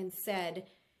back and said,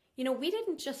 we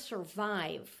didn't just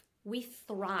survive, we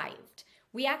thrived.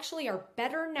 We actually are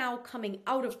better now coming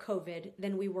out of COVID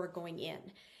than we were going in.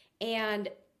 And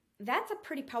that's a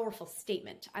pretty powerful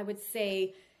statement. I would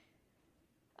say,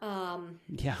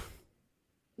 yeah.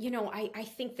 I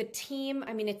think the team,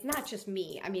 I mean, it's not just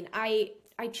me. I mean, I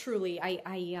truly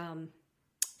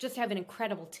just have an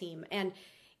incredible team. And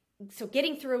so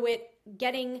getting through it,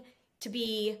 getting to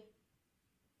be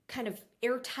kind of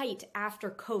airtight after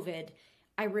COVID,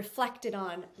 I reflected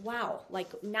on, wow,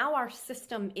 like now our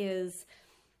system is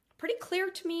pretty clear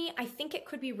to me. I think it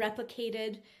could be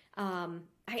replicated.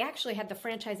 I actually had the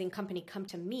franchising company come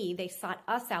to me. They sought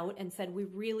us out and said, we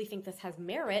really think this has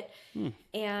merit.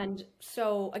 And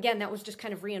so again, that was just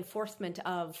kind of reinforcement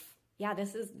of, yeah,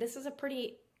 this is a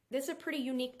pretty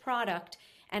unique product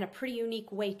and a pretty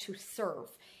unique way to serve.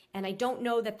 And I don't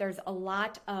know that there's a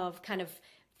lot of kind of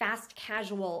fast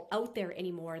casual out there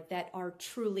anymore that are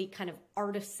truly kind of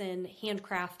artisan,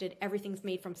 handcrafted, everything's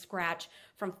made from scratch,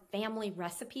 from family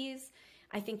recipes.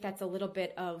 I think that's a little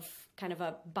bit of kind of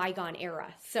a bygone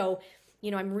era. So,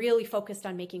 I'm really focused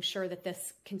on making sure that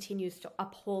this continues to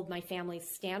uphold my family's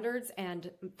standards and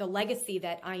the legacy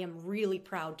that I am really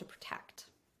proud to protect.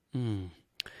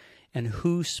 And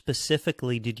who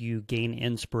specifically did you gain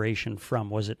inspiration from?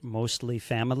 Was it mostly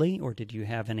family, or did you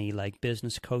have any like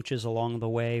business coaches along the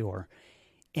way, or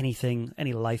anything,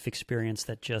 any life experience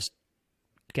that just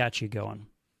got you going?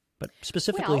 But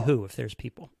specifically who, if there's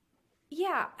people?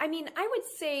 Yeah, I mean, I would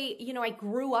say, I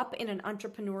grew up in an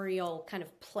entrepreneurial kind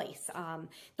of place.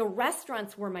 The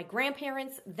restaurants were my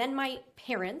grandparents, then my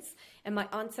parents, and my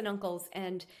aunts and uncles.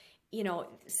 And,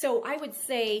 so I would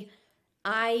say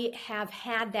I have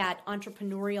had that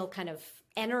entrepreneurial kind of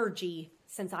energy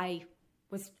since I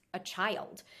was a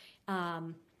child.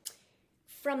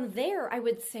 From there, I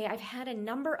would say I've had a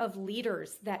number of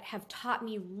leaders that have taught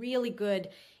me really good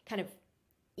kind of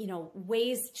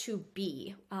ways to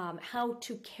be, how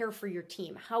to care for your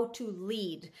team, how to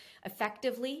lead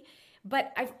effectively.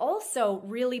 But I've also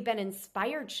really been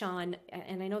inspired, Sean,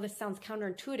 and I know this sounds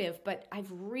counterintuitive, but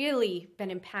I've really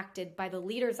been impacted by the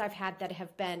leaders I've had that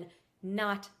have been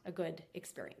not a good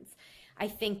experience. I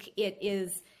think it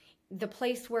is the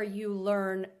place where you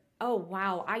learn, oh,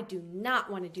 wow, I do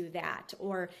not want to do that.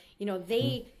 Or,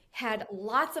 they had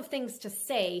lots of things to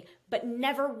say, but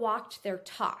never walked their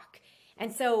talk.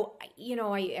 And so,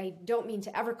 I don't mean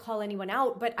to ever call anyone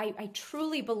out, but I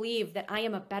truly believe that I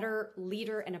am a better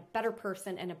leader and a better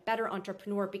person and a better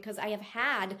entrepreneur because I have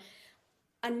had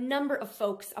a number of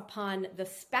folks upon the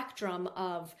spectrum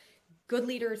of good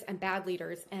leaders and bad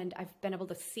leaders, and I've been able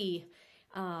to see,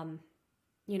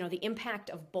 the impact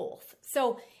of both.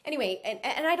 So anyway,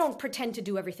 and I don't pretend to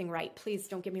do everything right. Please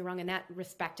don't get me wrong in that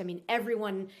respect. I mean,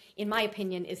 everyone, in my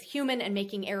opinion, is human and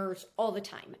making errors all the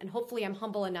time. And hopefully I'm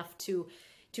humble enough to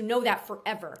know that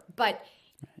forever. But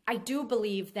I do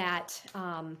believe that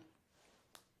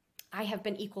I have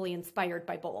been equally inspired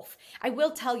by both. I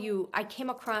will tell you, I came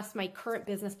across my current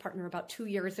business partner about 2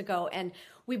 years ago, and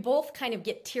we both kind of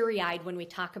get teary-eyed when we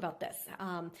talk about this.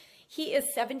 He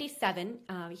is 77.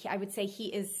 I would say he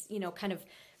is, kind of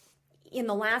in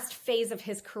the last phase of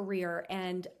his career,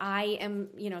 and I am,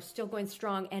 still going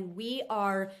strong, and we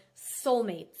are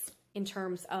soulmates in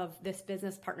terms of this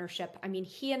business partnership. I mean,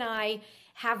 he and I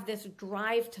have this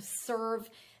drive to serve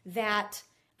that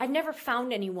I've never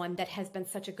found anyone that has been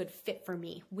such a good fit for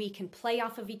me. We can play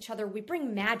off of each other. We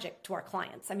bring magic to our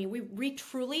clients. I mean, we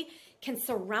truly can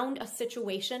surround a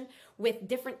situation with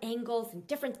different angles and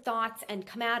different thoughts and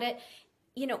come at it,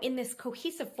 in this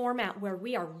cohesive format where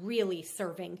we are really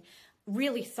serving,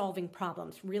 really solving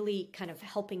problems, really kind of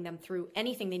helping them through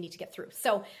anything they need to get through.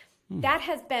 So that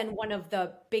has been one of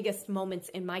the biggest moments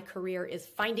in my career, is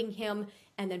finding him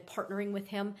and then partnering with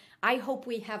him. I hope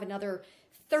we have another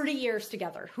 30 years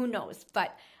together. Who knows?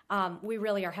 But we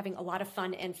really are having a lot of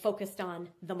fun and focused on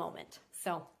the moment.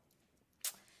 So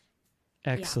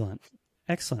excellent. Yeah.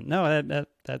 Excellent. No,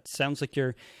 that sounds like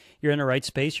you're in the right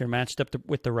space. You're matched up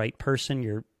with the right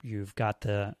person. You've got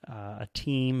a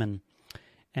team.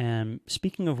 And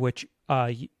speaking of which,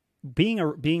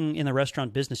 being in the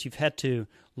restaurant business, you've had to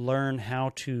learn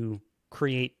how to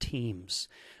create teams.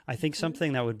 I think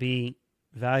something that would be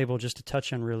valuable just to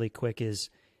touch on really quick is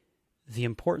the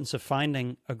importance of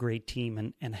finding a great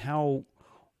team and how,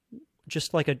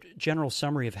 just like a general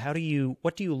summary of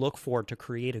what do you look for to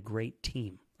create a great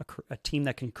team, a team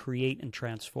that can create and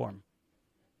transform?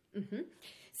 Mm-hmm.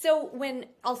 So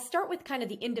I'll start with kind of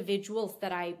the individuals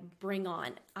that I bring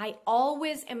on. I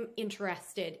always am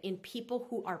interested in people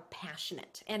who are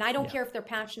passionate, and I don't care if they're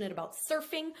passionate about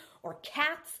surfing or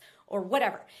cats or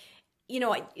whatever.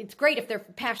 It's great if they're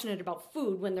passionate about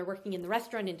food when they're working in the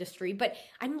restaurant industry, but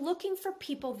I'm looking for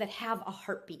people that have a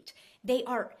heartbeat. They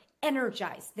are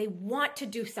energized. They want to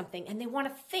do something and they want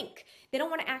to think. They don't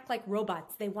want to act like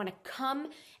robots. They want to come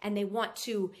and they want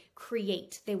to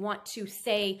create. They want to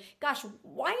say, gosh,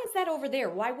 why is that over there?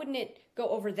 Why wouldn't it go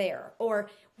over there? Or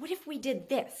what if we did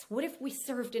this? What if we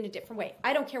served in a different way?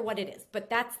 I don't care what it is, but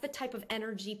that's the type of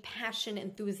energy, passion,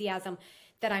 enthusiasm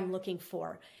that I'm looking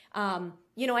for.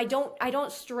 I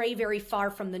don't stray very far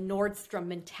from the Nordstrom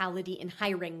mentality in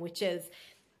hiring, which is,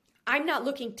 I'm not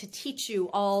looking to teach you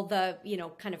all the,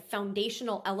 kind of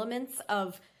foundational elements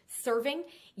of serving,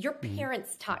 your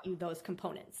parents taught you those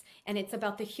components. And it's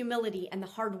about the humility and the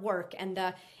hard work and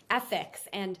the ethics.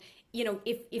 And, you know,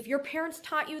 if your parents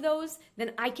taught you those,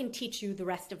 then I can teach you the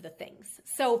rest of the things.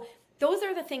 So those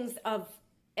are the things of,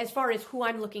 as far as who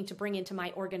I'm looking to bring into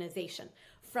my organization.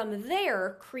 From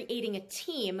there, creating a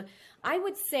team, I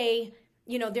would say,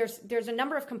 you know, there's a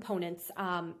number of components.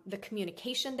 The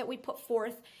communication that we put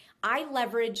forth, I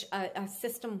leverage a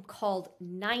system called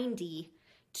 90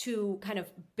 to kind of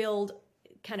build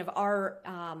kind of our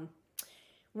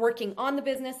working on the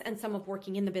business and some of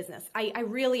working in the business. I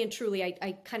really and truly,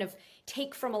 I kind of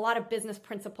take from a lot of business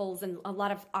principles and a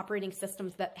lot of operating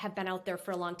systems that have been out there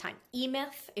for a long time.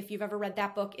 E-Myth, if you've ever read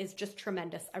that book, is just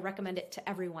tremendous. I recommend it to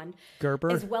everyone.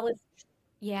 Gerber? As well as,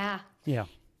 yeah.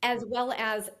 As well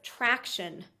as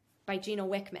Traction by Gino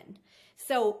Wickman.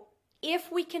 So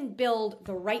if we can build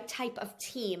the right type of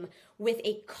team with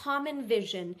a common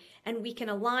vision and we can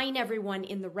align everyone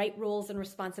in the right roles and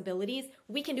responsibilities,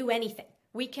 we can do anything.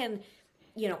 We can,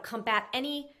 you know, combat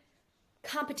any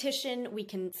competition. We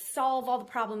can solve all the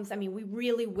problems. I mean, we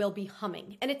really will be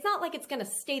humming. And it's not like it's going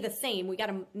to stay the same. We got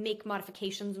to make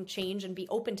modifications and change and be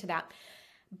open to that.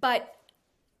 But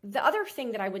the other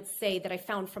thing that I would say that I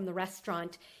found from the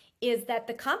restaurant is that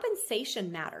the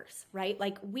compensation matters, right?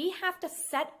 Like, we have to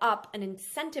set up an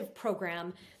incentive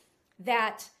program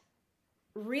that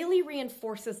really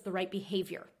reinforces the right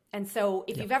behavior. And so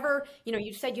if you've ever, you know,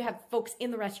 you said you have folks in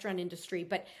the restaurant industry,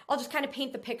 but I'll just kind of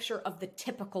paint the picture of the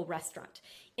typical restaurant.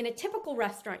 In a typical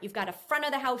restaurant, you've got a front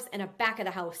of the house and a back of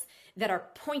the house that are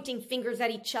pointing fingers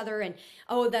at each other. And,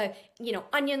 oh, the, you know,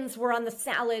 onions were on the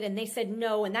salad and they said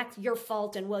no, and that's your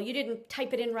fault. And, well, you didn't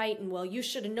type it in right. And, well, you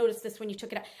should have noticed this when you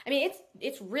took it out. I mean,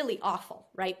 it's really awful,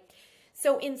 right?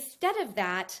 So instead of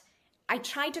that, I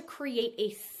tried to create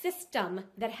a system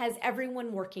that has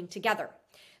everyone working together.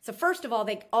 So first of all,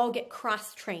 they all get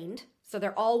cross-trained. So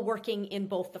they're all working in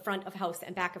both the front of house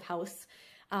and back of house.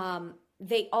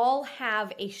 They all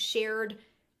have a shared,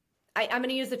 I'm going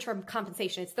to use the term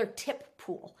compensation. It's their tip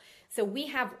pool. So we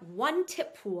have one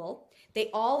tip pool.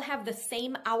 They all have the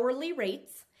same hourly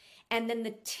rates. And then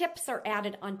the tips are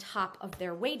added on top of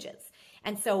their wages.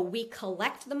 And so we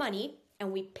collect the money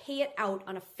and we pay it out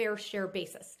on a fair share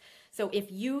basis. So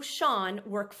if you, Sean,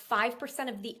 work 5%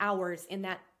 of the hours in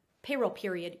that payroll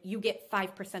period, you get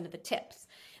 5% of the tips.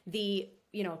 The,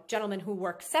 you know, gentleman who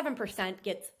works 7%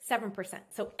 gets 7%.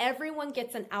 So everyone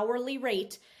gets an hourly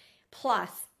rate,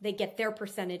 plus they get their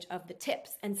percentage of the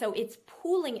tips. And so it's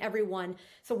pooling everyone.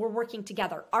 So we're working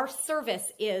together. Our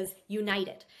service is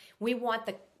united. We want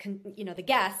the, you know, the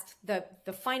guest, the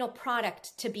final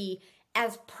product to be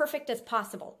as perfect as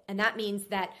possible. And that means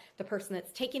that the person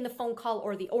that's taking the phone call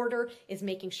or the order is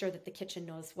making sure that the kitchen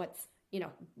knows what's, you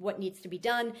know, what needs to be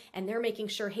done. And they're making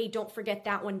sure, hey, don't forget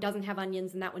that one doesn't have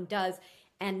onions and that one does.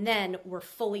 And then we're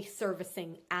fully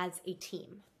servicing as a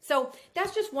team. So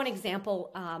that's just one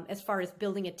example as far as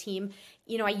building a team.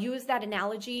 You know, I use that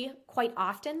analogy quite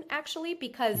often, actually,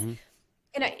 because,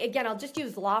 and again, I'll just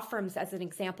use law firms as an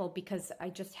example because I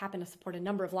just happen to support a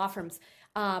number of law firms.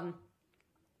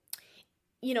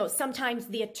 You know, sometimes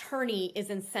the attorney is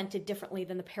incented differently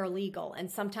than the paralegal,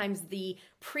 and sometimes the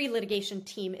pre-litigation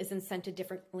team is incented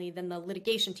differently than the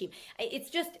litigation team. It's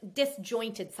just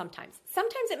disjointed sometimes.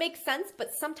 Sometimes it makes sense,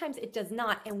 but sometimes it does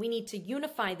not, and we need to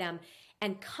unify them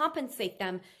and compensate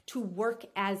them to work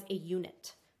as a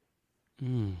unit.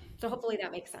 So hopefully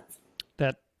that makes sense.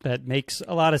 That makes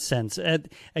a lot of sense.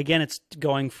 Again, it's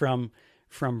going from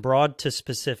broad to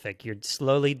specific. You're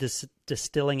slowly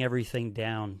distilling everything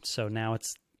down. So now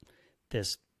it's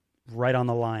this right on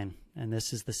the line. And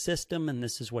this is the system, and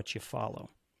this is what you follow.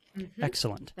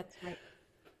 Excellent. That's right.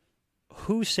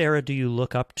 Who, Sarah, do you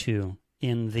look up to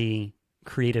in the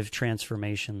creative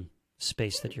transformation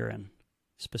space that you're in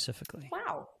specifically?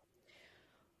 Wow.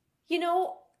 You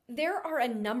know, there are a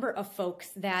number of folks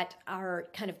that are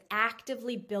kind of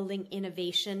actively building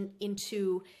innovation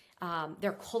into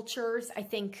their cultures. I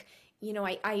think, you know,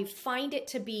 I find it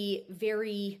to be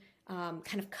very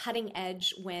kind of cutting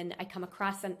edge when I come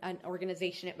across an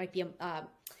organization. It might be a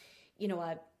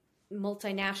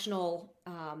multinational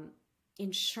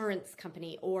insurance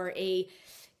company, or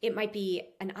it might be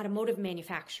an automotive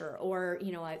manufacturer, or,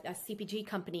 you know, a CPG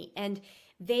company, and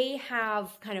they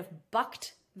have kind of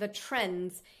bucked the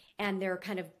trends. And they're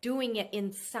kind of doing it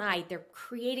inside. They're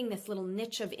creating this little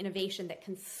niche of innovation that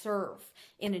can serve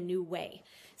in a new way.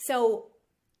 So,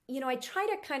 you know, I try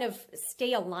to kind of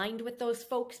stay aligned with those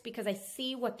folks because I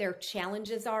see what their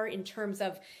challenges are in terms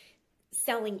of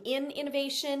selling in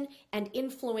innovation and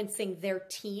influencing their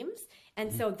teams.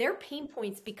 And so their pain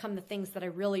points become the things that I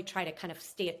really try to kind of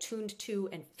stay attuned to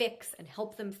and fix and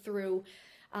help them through.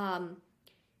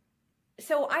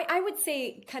 So I would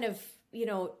say kind of,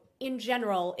 in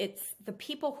general, it's the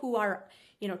people who are,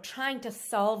 trying to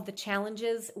solve the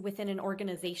challenges within an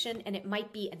organization. And it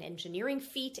might be an engineering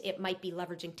feat. It might be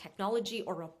leveraging technology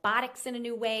or robotics in a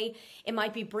new way. It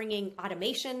might be bringing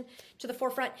automation to the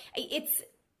forefront. It's,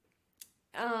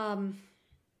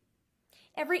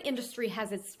 every industry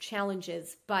has its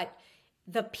challenges, but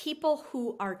the people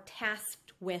who are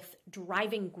tasked with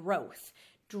driving growth,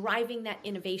 driving that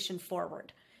innovation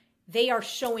forward, they are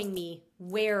showing me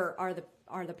where are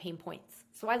the pain points.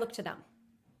 So I look to them.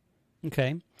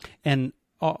 Okay. And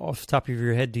off the top of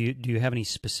your head, do you have any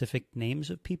specific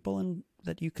names of people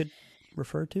that you could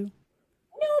refer to?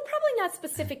 No, probably not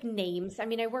specific names. I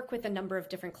mean, I work with a number of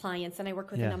different clients and I work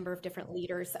with a number of different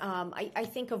leaders. I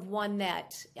think of one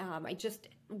that I just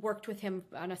worked with him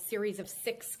on a series of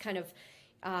 6 kind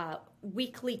of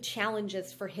weekly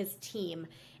challenges for his team.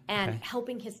 And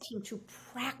helping his team to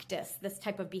practice this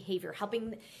type of behavior,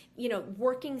 helping,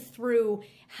 working through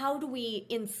how do we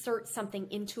insert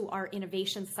something into our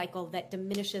innovation cycle that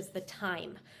diminishes the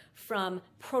time from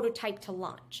prototype to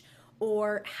launch?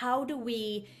 Or how do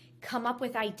we come up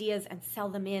with ideas and sell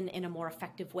them in a more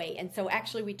effective way? And so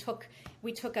actually we took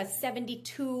a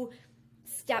 72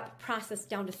 step process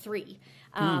down to 3.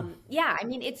 Yeah, I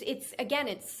mean,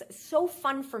 it's so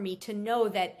fun for me to know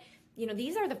that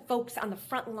these are the folks on the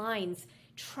front lines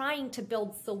trying to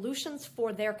build solutions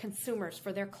for their consumers,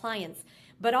 for their clients,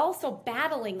 but also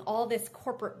battling all this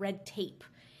corporate red tape.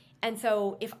 And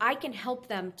so if I can help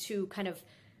them to kind of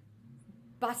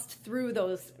bust through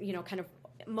those, kind of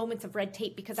moments of red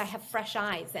tape because I have fresh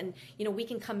eyes and, we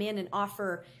can come in and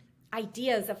offer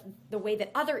ideas of the way that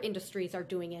other industries are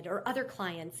doing it or other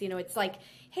clients, it's like,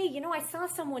 hey, I saw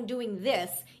someone doing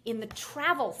this in the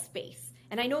travel space.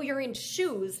 And I know you're in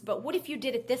shoes, but what if you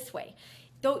did it this way?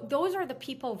 Those are the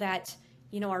people that,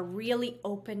 are really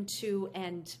open to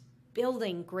and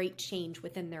building great change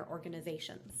within their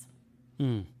organizations.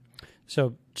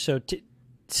 So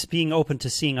being open to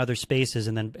seeing other spaces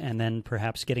and then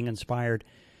perhaps getting inspired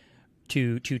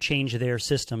to change their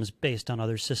systems based on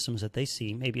other systems that they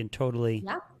see, maybe in totally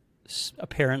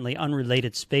apparently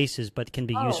unrelated spaces, but can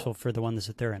be useful for the ones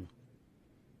that they're in.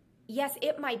 Yes,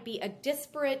 it might be a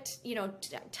disparate,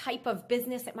 type of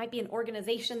business. It might be an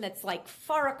organization that's like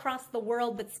far across the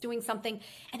world that's doing something.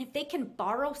 And if they can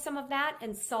borrow some of that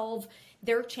and solve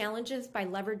their challenges by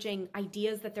leveraging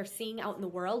ideas that they're seeing out in the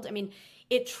world, I mean,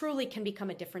 it truly can become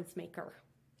a difference maker.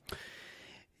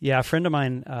 Yeah, a friend of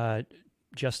mine,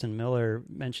 Justin Miller,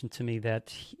 mentioned to me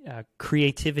that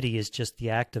creativity is just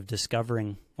the act of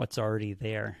discovering what's already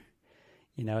there.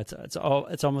 It's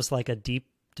almost like a deep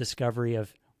discovery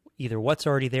of either what's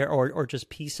already there or just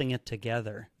piecing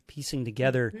together,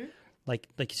 like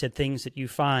you said, things that you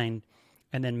find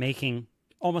and then making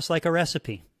almost like a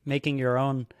recipe, making your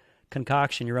own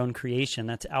concoction, your own creation.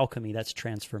 That's alchemy. That's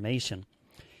transformation.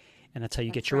 And that's how you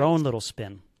get your own little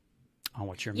spin on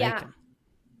what you're making.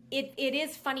 It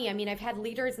is funny. I mean, I've had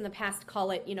leaders in the past call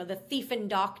it, the thief and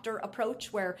doctor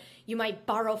approach, where you might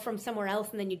borrow from somewhere else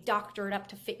and then you doctor it up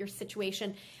to fit your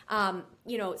situation.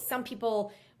 Some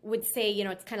people would say,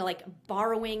 it's kind of like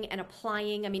borrowing and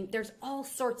applying. I mean, there's all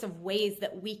sorts of ways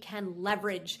that we can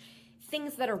leverage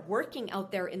things that are working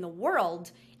out there in the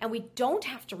world, and we don't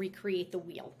have to recreate the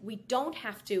wheel. We don't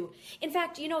have to. In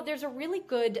fact, there's a really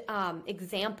good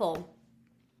example,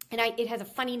 and it has a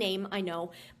funny name, I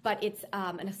know, but it's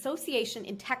an association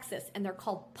in Texas, and they're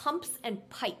called Pumps and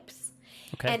Pipes.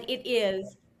 Okay. And it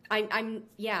is,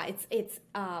 it's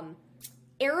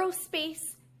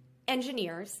aerospace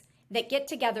engineers that get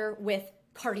together with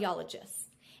cardiologists.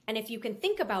 And if you can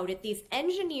think about it, these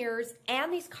engineers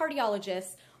and these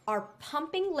cardiologists are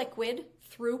pumping liquid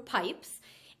through pipes,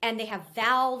 and they have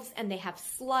valves and they have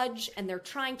sludge, and they're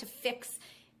trying to fix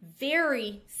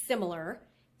very similar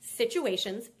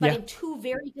situations, but in 2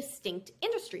 very distinct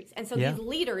industries. And so these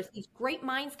leaders, these great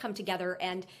minds come together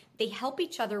and they help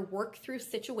each other work through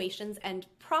situations and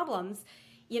problems,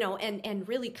 and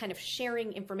really kind of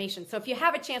sharing information. So if you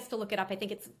have a chance to look it up, I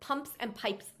think it's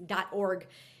pumpsandpipes.org.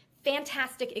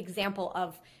 Fantastic example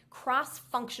of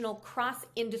cross-functional,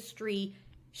 cross-industry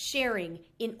sharing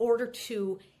in order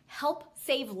to help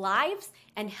save lives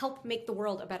and help make the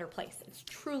world a better place. It's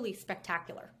truly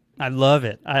spectacular. I love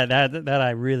it. That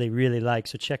I really, really like.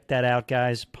 So check that out,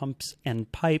 guys. Pumps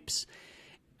and Pipes.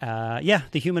 The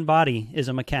human body is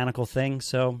a mechanical thing.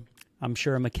 So I'm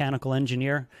sure a mechanical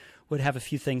engineer would have a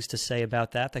few things to say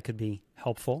about that could be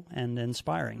helpful and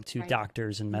inspiring to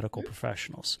doctors and medical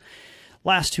professionals.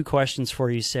 Last two questions for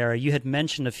you, Sarah. You had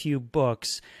mentioned a few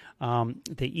books. The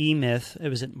E-Myth,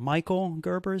 was it Michael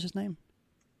Gerber is his name?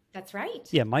 That's right.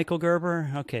 Yeah, Michael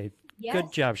Gerber. Okay. Yes.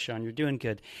 Good job, Sean. You're doing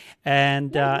good.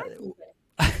 And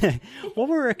what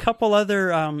were a couple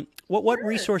other, what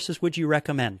resources would you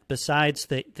recommend besides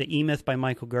the E-Myth by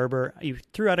Michael Gerber? You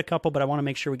threw out a couple, but I want to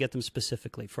make sure we get them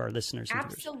specifically for our listeners.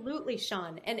 Absolutely,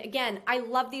 Sean. And again, I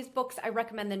love these books. I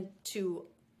recommend them to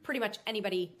pretty much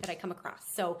anybody that I come across.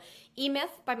 So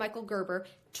E-Myth by Michael Gerber,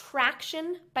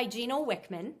 Traction by Gino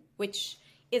Wickman, which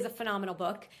is a phenomenal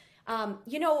book.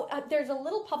 There's a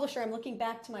little publisher, I'm looking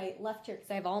back to my left here because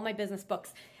I have all my business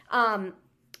books.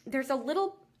 There's a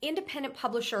little independent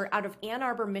publisher out of Ann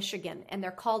Arbor, Michigan, and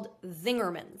they're called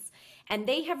Zingerman's. And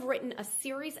they have written a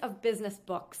series of business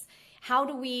books. How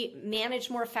do we manage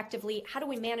more effectively? How do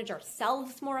we manage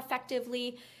ourselves more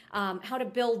effectively? How to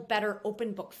build better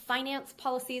open book finance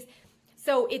policies.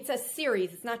 So it's a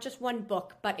series. It's not just one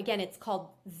book, but again, it's called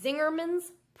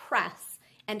Zingerman's Press.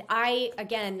 And I've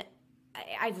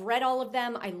read all of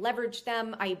them. I leverage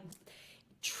them. I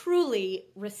truly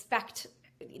respect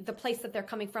the place that they're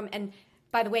coming from. And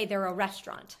by the way, they're a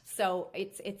restaurant. So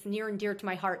it's near and dear to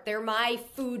my heart. They're my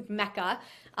food mecca.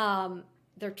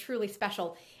 They're truly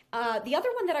special. The other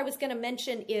one that I was going to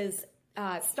mention is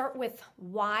start with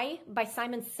Why by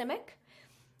Simon Sinek.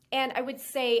 And I would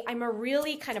say I'm a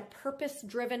really kind of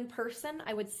purpose-driven person.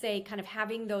 I would say kind of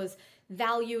having those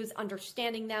values,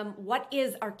 understanding them. What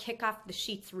is our kick off the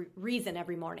sheets reason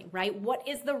every morning, right? What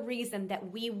is the reason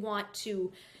that we want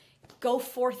to go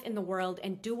forth in the world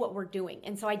and do what we're doing?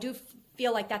 And so I do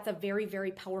feel like that's a very,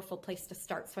 very powerful place to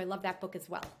start. So I love that book as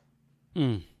well.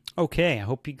 Okay, I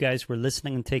hope you guys were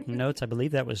listening and taking notes. I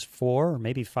believe that was 4 or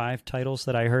maybe 5 titles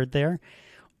that I heard there.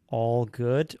 All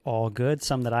good, all good.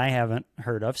 Some that I haven't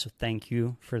heard of, so thank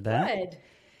you for that. Good.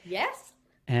 Yes.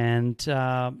 And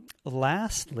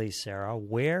lastly, Sarah,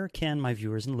 where can my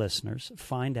viewers and listeners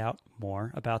find out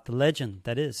more about the legend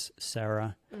that is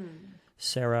Sarah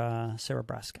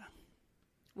Braska?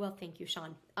 Well, thank you,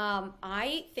 Sean.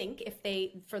 I think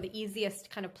for the easiest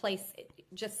kind of place,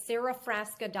 just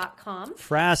sarahfraska.com.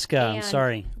 Frasca,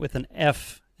 sorry, with an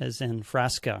F as in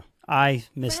Frasca. I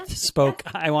misspoke.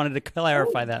 Yes. I wanted to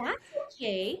clarify that. That's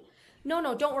okay.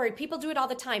 No, don't worry. People do it all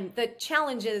the time. The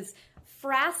challenge is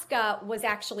Frasca was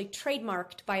actually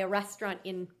trademarked by a restaurant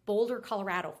in Boulder,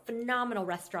 Colorado. Phenomenal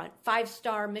restaurant.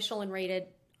 5-star, Michelin rated.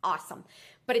 Awesome.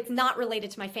 But it's not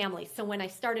related to my family. So when I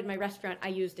started my restaurant, I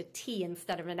used a T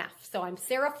instead of an F. So I'm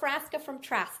Sarah Frasca from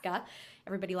Traska.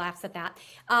 Everybody laughs at that.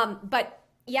 But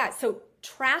yeah, so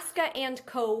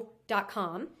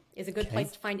traskaandco.com is a good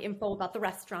place to find info about the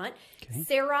restaurant. Okay.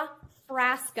 Sarah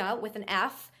Frasca with an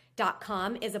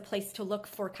F.com is a place to look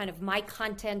for kind of my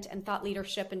content and thought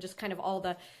leadership and just kind of all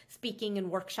the speaking and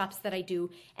workshops that I do.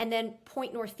 And then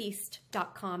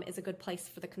pointnortheast.com is a good place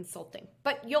for the consulting.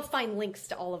 But you'll find links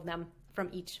to all of them from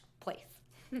each place.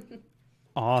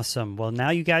 Awesome. Well,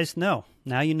 now you guys know.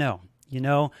 Now you know. You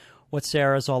know what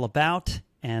Sarah's all about.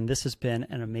 And this has been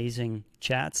an amazing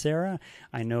chat, Sarah.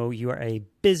 I know you are a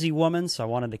busy woman, so I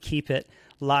wanted to keep it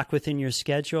locked within your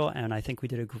schedule, and I think we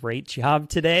did a great job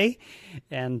today.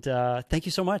 And thank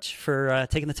you so much for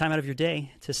taking the time out of your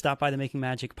day to stop by the Making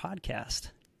Magic podcast.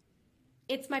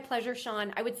 It's my pleasure,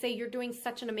 Sean. I would say you're doing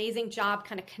such an amazing job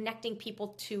kind of connecting people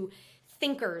to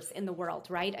thinkers in the world,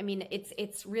 right? I mean,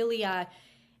 it's really an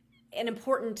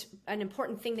important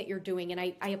thing that you're doing, and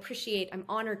I appreciate, I'm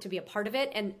honored to be a part of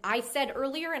it. And I said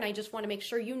earlier, and I just want to make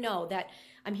sure you know that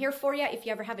I'm here for you. If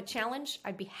you ever have a challenge,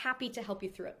 I'd be happy to help you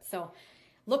through it. So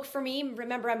look for me.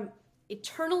 Remember, I'm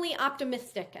eternally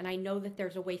optimistic, and I know that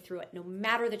there's a way through it, no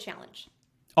matter the challenge.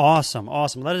 Awesome.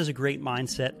 That is a great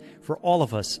mindset for all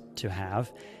of us to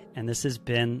have. And this has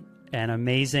been an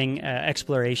amazing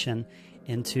exploration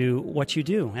into what you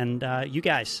do. And you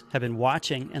guys have been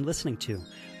watching and listening to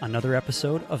another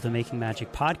episode of the Making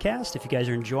Magic podcast. If you guys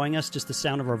are enjoying us, just the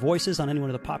sound of our voices on any one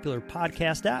of the popular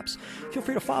podcast apps, feel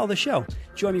free to follow the show.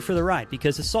 Join me for the ride,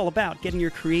 because it's all about getting your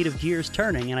creative gears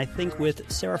turning. And I think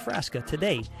with Sarah Frasca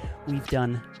today, we've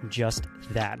done just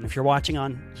that. And if you're watching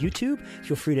on YouTube,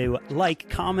 feel free to like,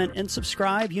 comment, and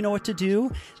subscribe. You know what to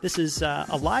do. This is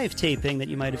a live taping that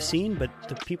you might have seen, but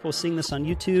the people seeing this on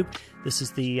YouTube, this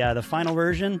is the final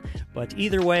version. But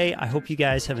either way, I hope you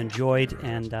guys have enjoyed.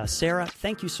 And Sarah,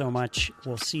 thank you so much.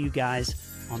 We'll see you guys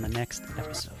on the next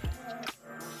episode.